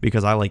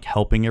because I like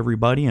helping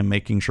everybody and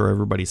making sure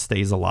everybody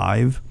stays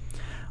alive.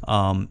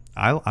 I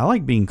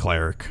like being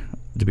cleric,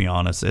 to be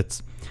honest.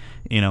 It's,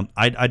 you know,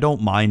 I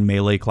don't mind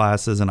melee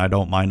classes and I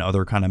don't mind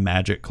other kind of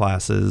magic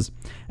classes.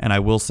 And I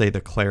will say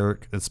the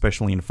cleric,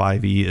 especially in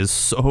 5e, is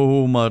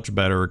so much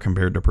better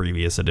compared to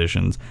previous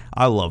editions.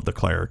 I love the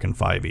cleric in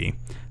 5e.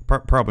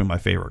 Probably my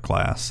favorite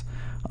class.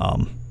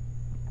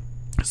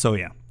 So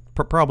yeah,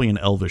 probably an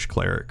elvish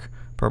cleric.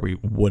 Probably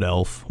wood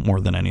elf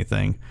more than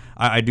anything.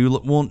 I'd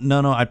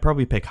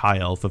probably pick high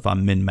elf if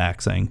I'm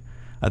min-maxing.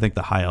 I think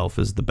the high elf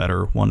is the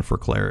better one for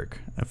cleric,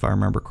 if I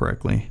remember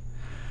correctly.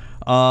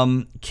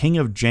 King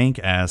of Jank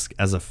asks,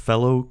 as a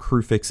fellow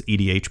Crewfix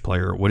EDH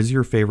player, what is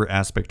your favorite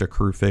aspect of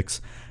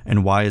Crewfix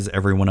and why is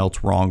everyone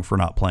else wrong for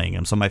not playing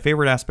him? So my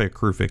favorite aspect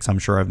of Crewfix, I'm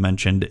sure I've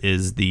mentioned,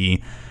 is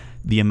the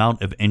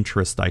amount of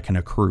interest I can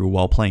accrue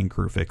while playing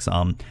Crewfix.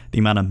 The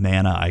amount of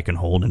mana I can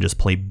hold and just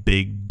play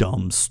big,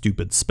 dumb,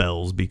 stupid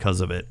spells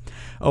because of it.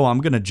 Oh, I'm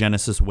going to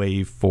Genesis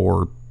Wave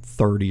for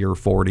 30 or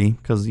 40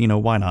 because, you know,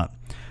 why not?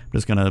 I'm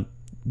just going to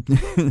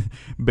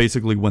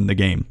basically win the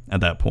game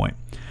at that point.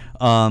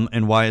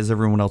 And why is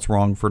everyone else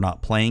wrong for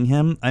not playing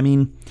him? I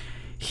mean,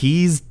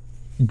 he's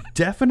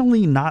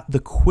definitely not the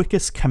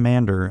quickest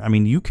commander. I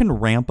mean, you can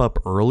ramp up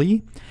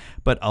early,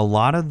 but a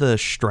lot of the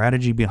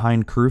strategy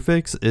behind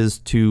Crewfix is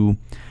to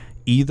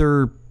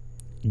either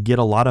get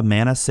a lot of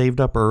mana saved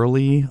up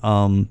early.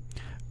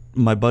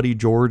 My buddy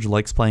George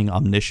likes playing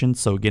Omniscience,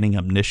 so getting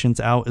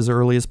Omniscience out as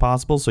early as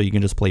possible so you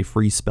can just play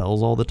free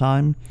spells all the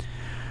time.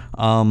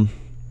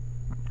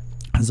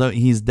 So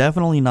he's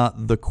definitely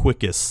not the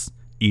quickest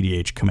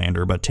EDH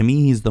commander, but to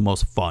me he's the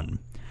most fun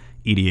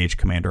EDH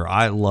commander.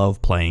 I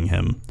love playing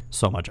him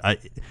so much.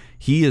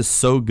 He is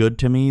so good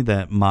to me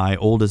that my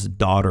oldest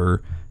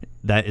daughter,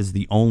 that is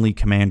the only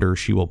commander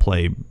she will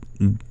play.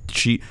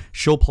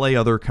 She'll play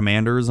other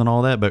commanders and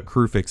all that, but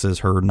Crewfix is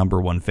her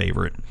number one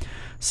favorite.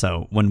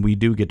 So when we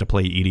do get to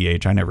play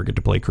EDH, I never get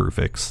to play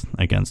Crewfix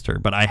against her,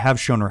 but I have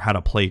shown her how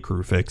to play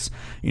Crewfix.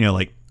 You know,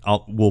 like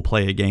we'll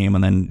play a game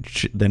and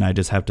then I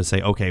just have to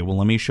say, okay, well,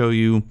 let me show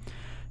you,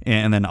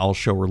 and then I'll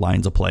show her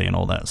lines of play and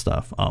all that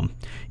stuff.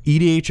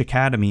 EDH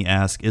Academy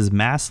asks, is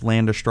mass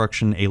land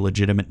destruction a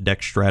legitimate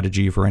deck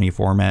strategy for any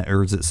format,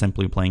 or is it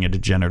simply playing a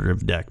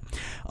degenerative deck?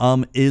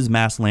 Is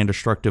mass land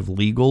destructive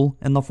legal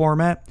in the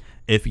format?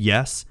 If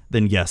yes,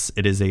 then yes,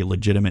 it is a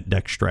legitimate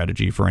deck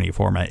strategy for any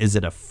format. Is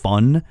it a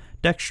fun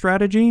deck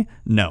strategy?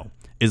 No.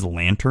 Is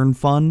Lantern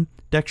fun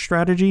deck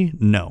strategy?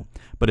 No.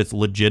 But it's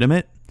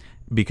legitimate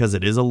because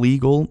it is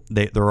illegal.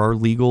 There are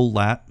legal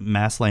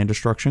mass land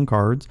destruction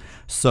cards.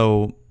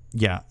 So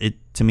yeah,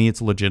 to me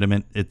it's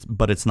legitimate.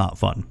 But it's not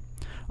fun.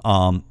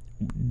 I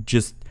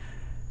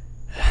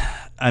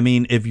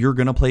mean, if you're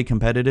gonna play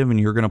competitive and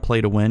you're gonna play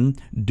to win,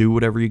 do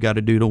whatever you got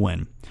to do to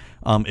win.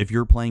 If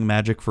you're playing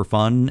Magic for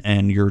fun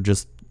and you're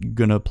just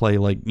gonna play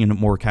like, you know,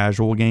 more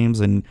casual games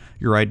and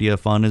your idea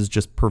of fun is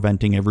just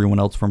preventing everyone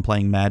else from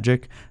playing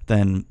Magic,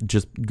 then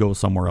just go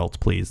somewhere else,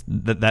 please.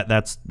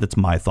 That's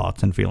my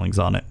thoughts and feelings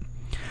on it.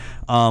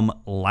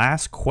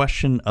 Last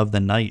question of the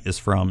night is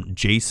from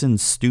Jason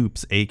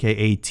Stoops,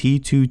 aka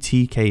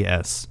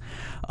T2TKS.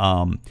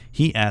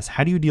 He asks,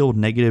 how do you deal with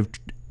negative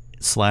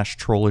 /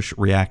 trollish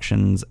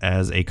reactions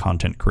as a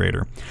content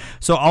creator?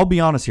 So I'll be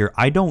honest here,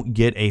 I don't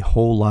get a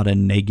whole lot of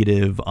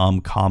negative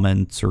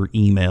comments or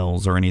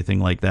emails or anything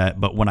like that,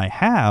 but when I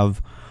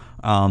have,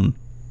 I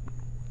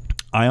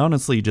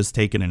honestly just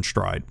take it in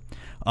stride.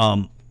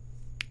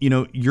 You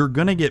know, you're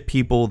gonna get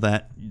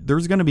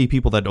there's gonna be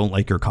people that don't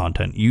like your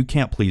content. You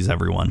can't please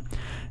everyone,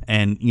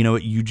 and you know,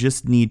 you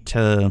just need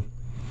to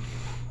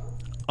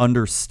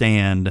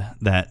understand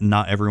that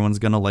not everyone's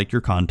gonna like your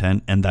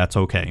content, and that's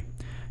okay.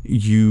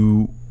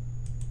 You're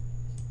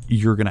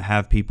gonna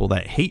have people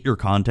that hate your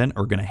content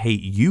or gonna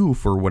hate you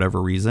for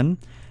whatever reason,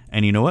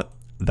 and you know what?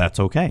 That's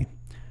okay.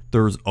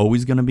 There's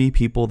always gonna be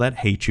people that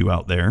hate you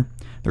out there.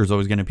 There's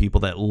always gonna be people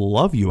that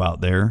love you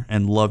out there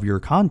and love your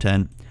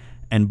content,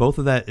 and both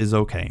of that is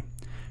okay.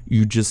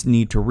 You just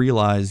need to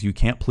realize you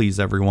can't please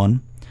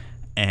everyone.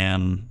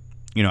 And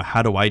you know,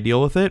 how do I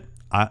deal with it?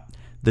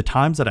 The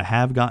times that I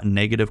have gotten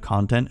negative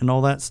content and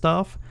all that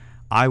stuff,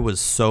 I was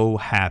so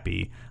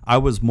happy. I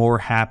was more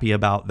happy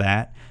about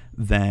that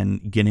than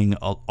getting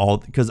all,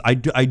 because I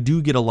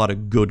do get a lot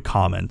of good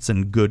comments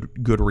and good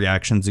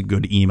reactions and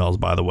good emails,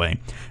 by the way.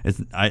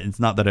 It's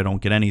not that I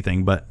don't get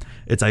anything, but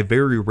I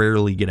very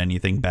rarely get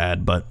anything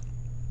bad. But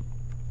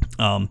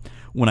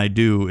when I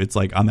do, it's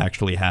like I'm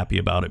actually happy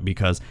about it,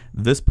 because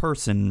this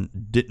person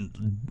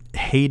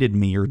hated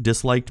me or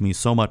disliked me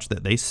so much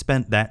that they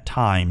spent that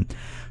time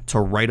to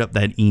write up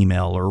that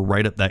email or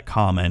write up that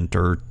comment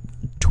or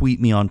tweet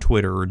me on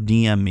Twitter or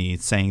DM me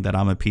saying that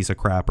I'm a piece of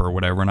crap or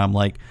whatever. And I'm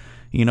like,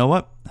 you know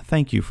what?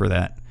 Thank you for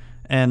that.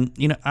 And,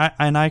 you know,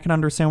 I can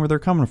understand where they're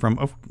coming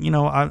from. You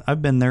know,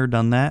 I've been there,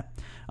 done that.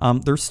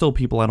 There's still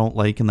people I don't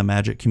like in the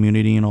Magic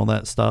community and all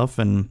that stuff.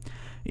 And,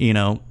 you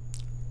know,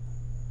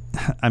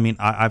 I mean,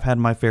 I've had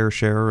my fair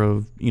share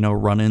of, you know,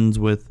 run-ins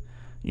with,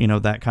 you know,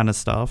 that kind of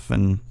stuff.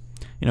 And,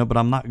 you know, but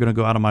I'm not going to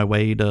go out of my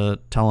way to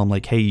tell them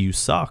like, hey, you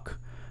suck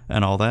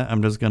and all that.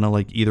 I'm just going to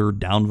like either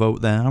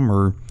downvote them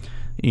or,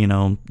 you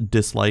know,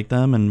 dislike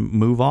them and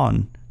move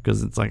on,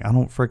 because it's like, I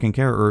don't freaking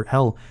care. Or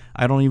hell,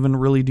 I don't even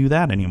really do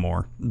that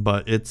anymore.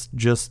 But it's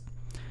just,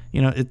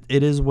 you know,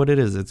 it is what it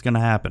is. It's going to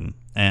happen.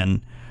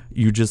 And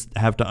you just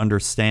have to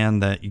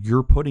understand that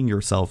you're putting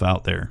yourself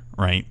out there,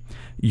 right?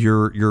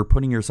 You're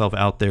putting yourself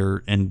out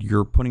there, and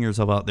you're putting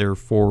yourself out there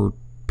for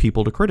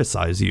people to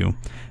criticize you.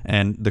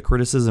 And the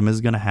criticism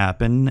is going to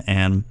happen.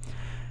 And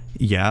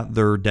yeah,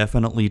 there are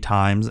definitely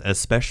times,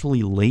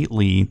 especially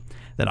lately,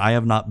 that I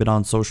have not been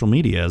on social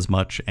media as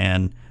much.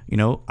 And, you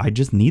know, I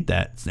just need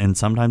that. And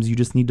sometimes you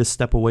just need to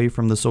step away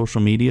from the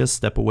social media,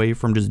 step away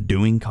from just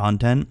doing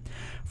content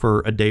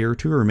for a day or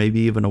two, or maybe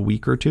even a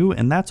week or two.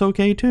 And that's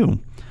okay too.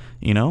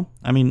 You know,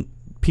 I mean,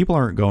 people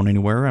aren't going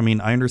anywhere. I mean,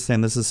 I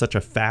understand this is such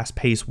a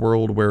fast-paced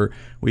world where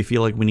we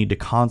feel like we need to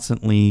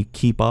constantly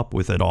keep up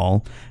with it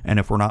all. And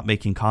if we're not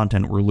making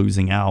content, we're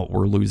losing out.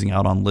 We're losing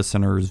out on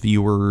listeners,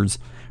 viewers,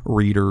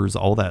 readers,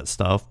 all that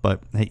stuff.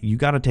 But hey, you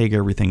got to take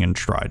everything in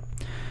stride.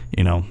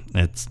 You know,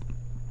 it's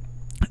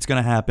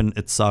going to happen.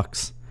 It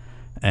sucks.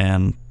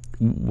 And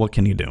what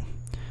can you do?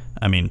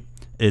 I mean,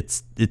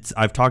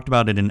 I've talked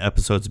about it in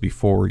episodes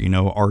before, you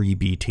know,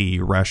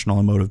 REBT, rational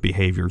emotive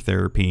behavior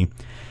therapy,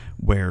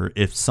 where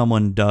if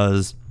someone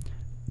does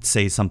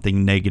say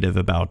something negative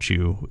about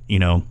you, you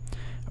know,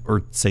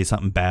 or say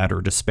something bad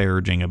or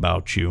disparaging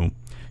about you,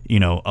 you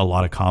know, a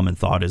lot of common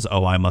thought is,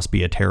 oh, I must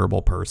be a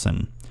terrible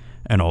person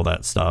and all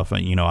that stuff.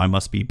 And, you know, I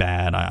must be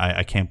bad.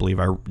 I can't believe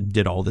I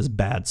did all this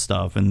bad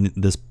stuff and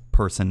this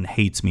person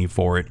hates me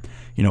for it,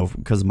 you know,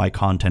 because my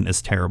content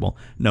is terrible.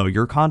 No,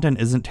 your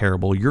content isn't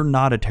terrible. You're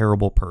not a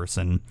terrible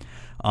person.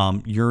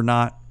 You're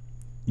not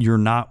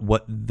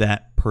what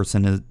that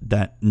person is,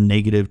 that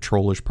negative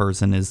trollish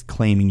person is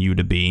claiming you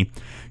to be.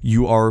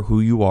 You are who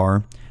you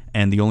are,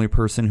 and the only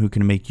person who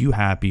can make you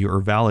happy or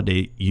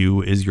validate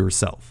you is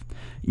yourself.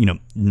 You know,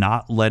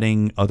 not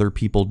letting other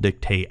people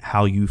dictate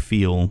how you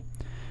feel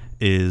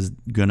is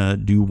gonna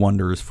do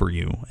wonders for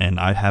you. And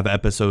I have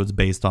episodes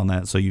based on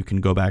that, so you can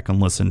go back and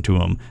listen to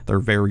them. They're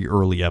very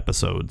early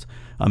episodes.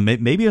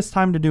 Maybe it's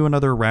time to do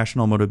another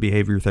rational emotive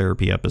behavior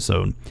therapy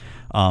episode.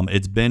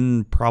 It's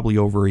been probably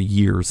over a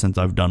year since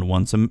I've done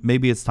one, so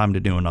maybe it's time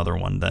to do another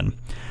one then.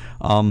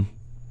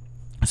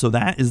 So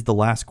that is the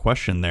last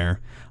question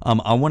there.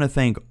 I want to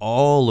thank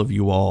all of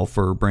you all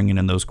for bringing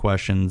in those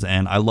questions,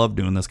 and I love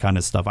doing this kind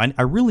of stuff.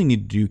 I really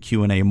need to do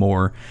Q&A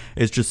more.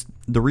 It's just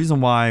the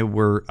reason why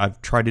I've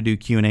tried to do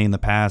Q&A in the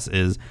past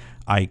is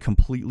I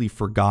completely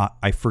forget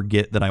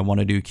that I want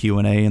to do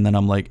Q&A, and then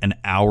I'm like an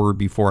hour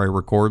before I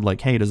record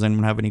like, hey, does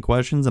anyone have any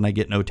questions? And I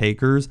get no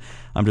takers.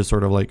 I'm just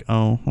sort of like,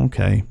 oh,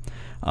 okay.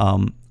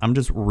 I'm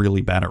just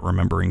really bad at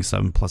remembering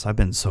some. Plus, I've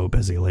been so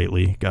busy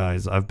lately,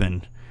 guys. I've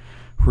been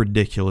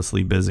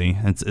ridiculously busy.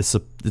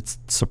 It's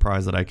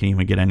surprised that I can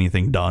even get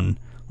anything done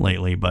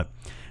lately. But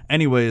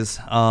anyways,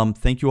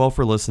 thank you all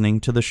for listening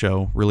to the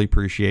show. Really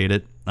appreciate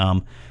it.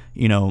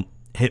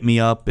 Hit me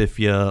up if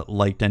you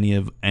liked any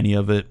of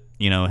it.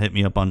 Hit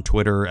me up on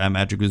Twitter at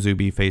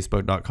MagicWithZuby,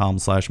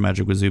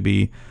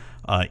 Facebook.com/MagicWithZuby.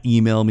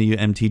 Email me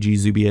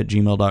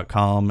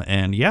mtgzuby@gmail.com.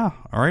 And yeah,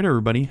 all right,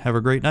 everybody, have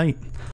a great night.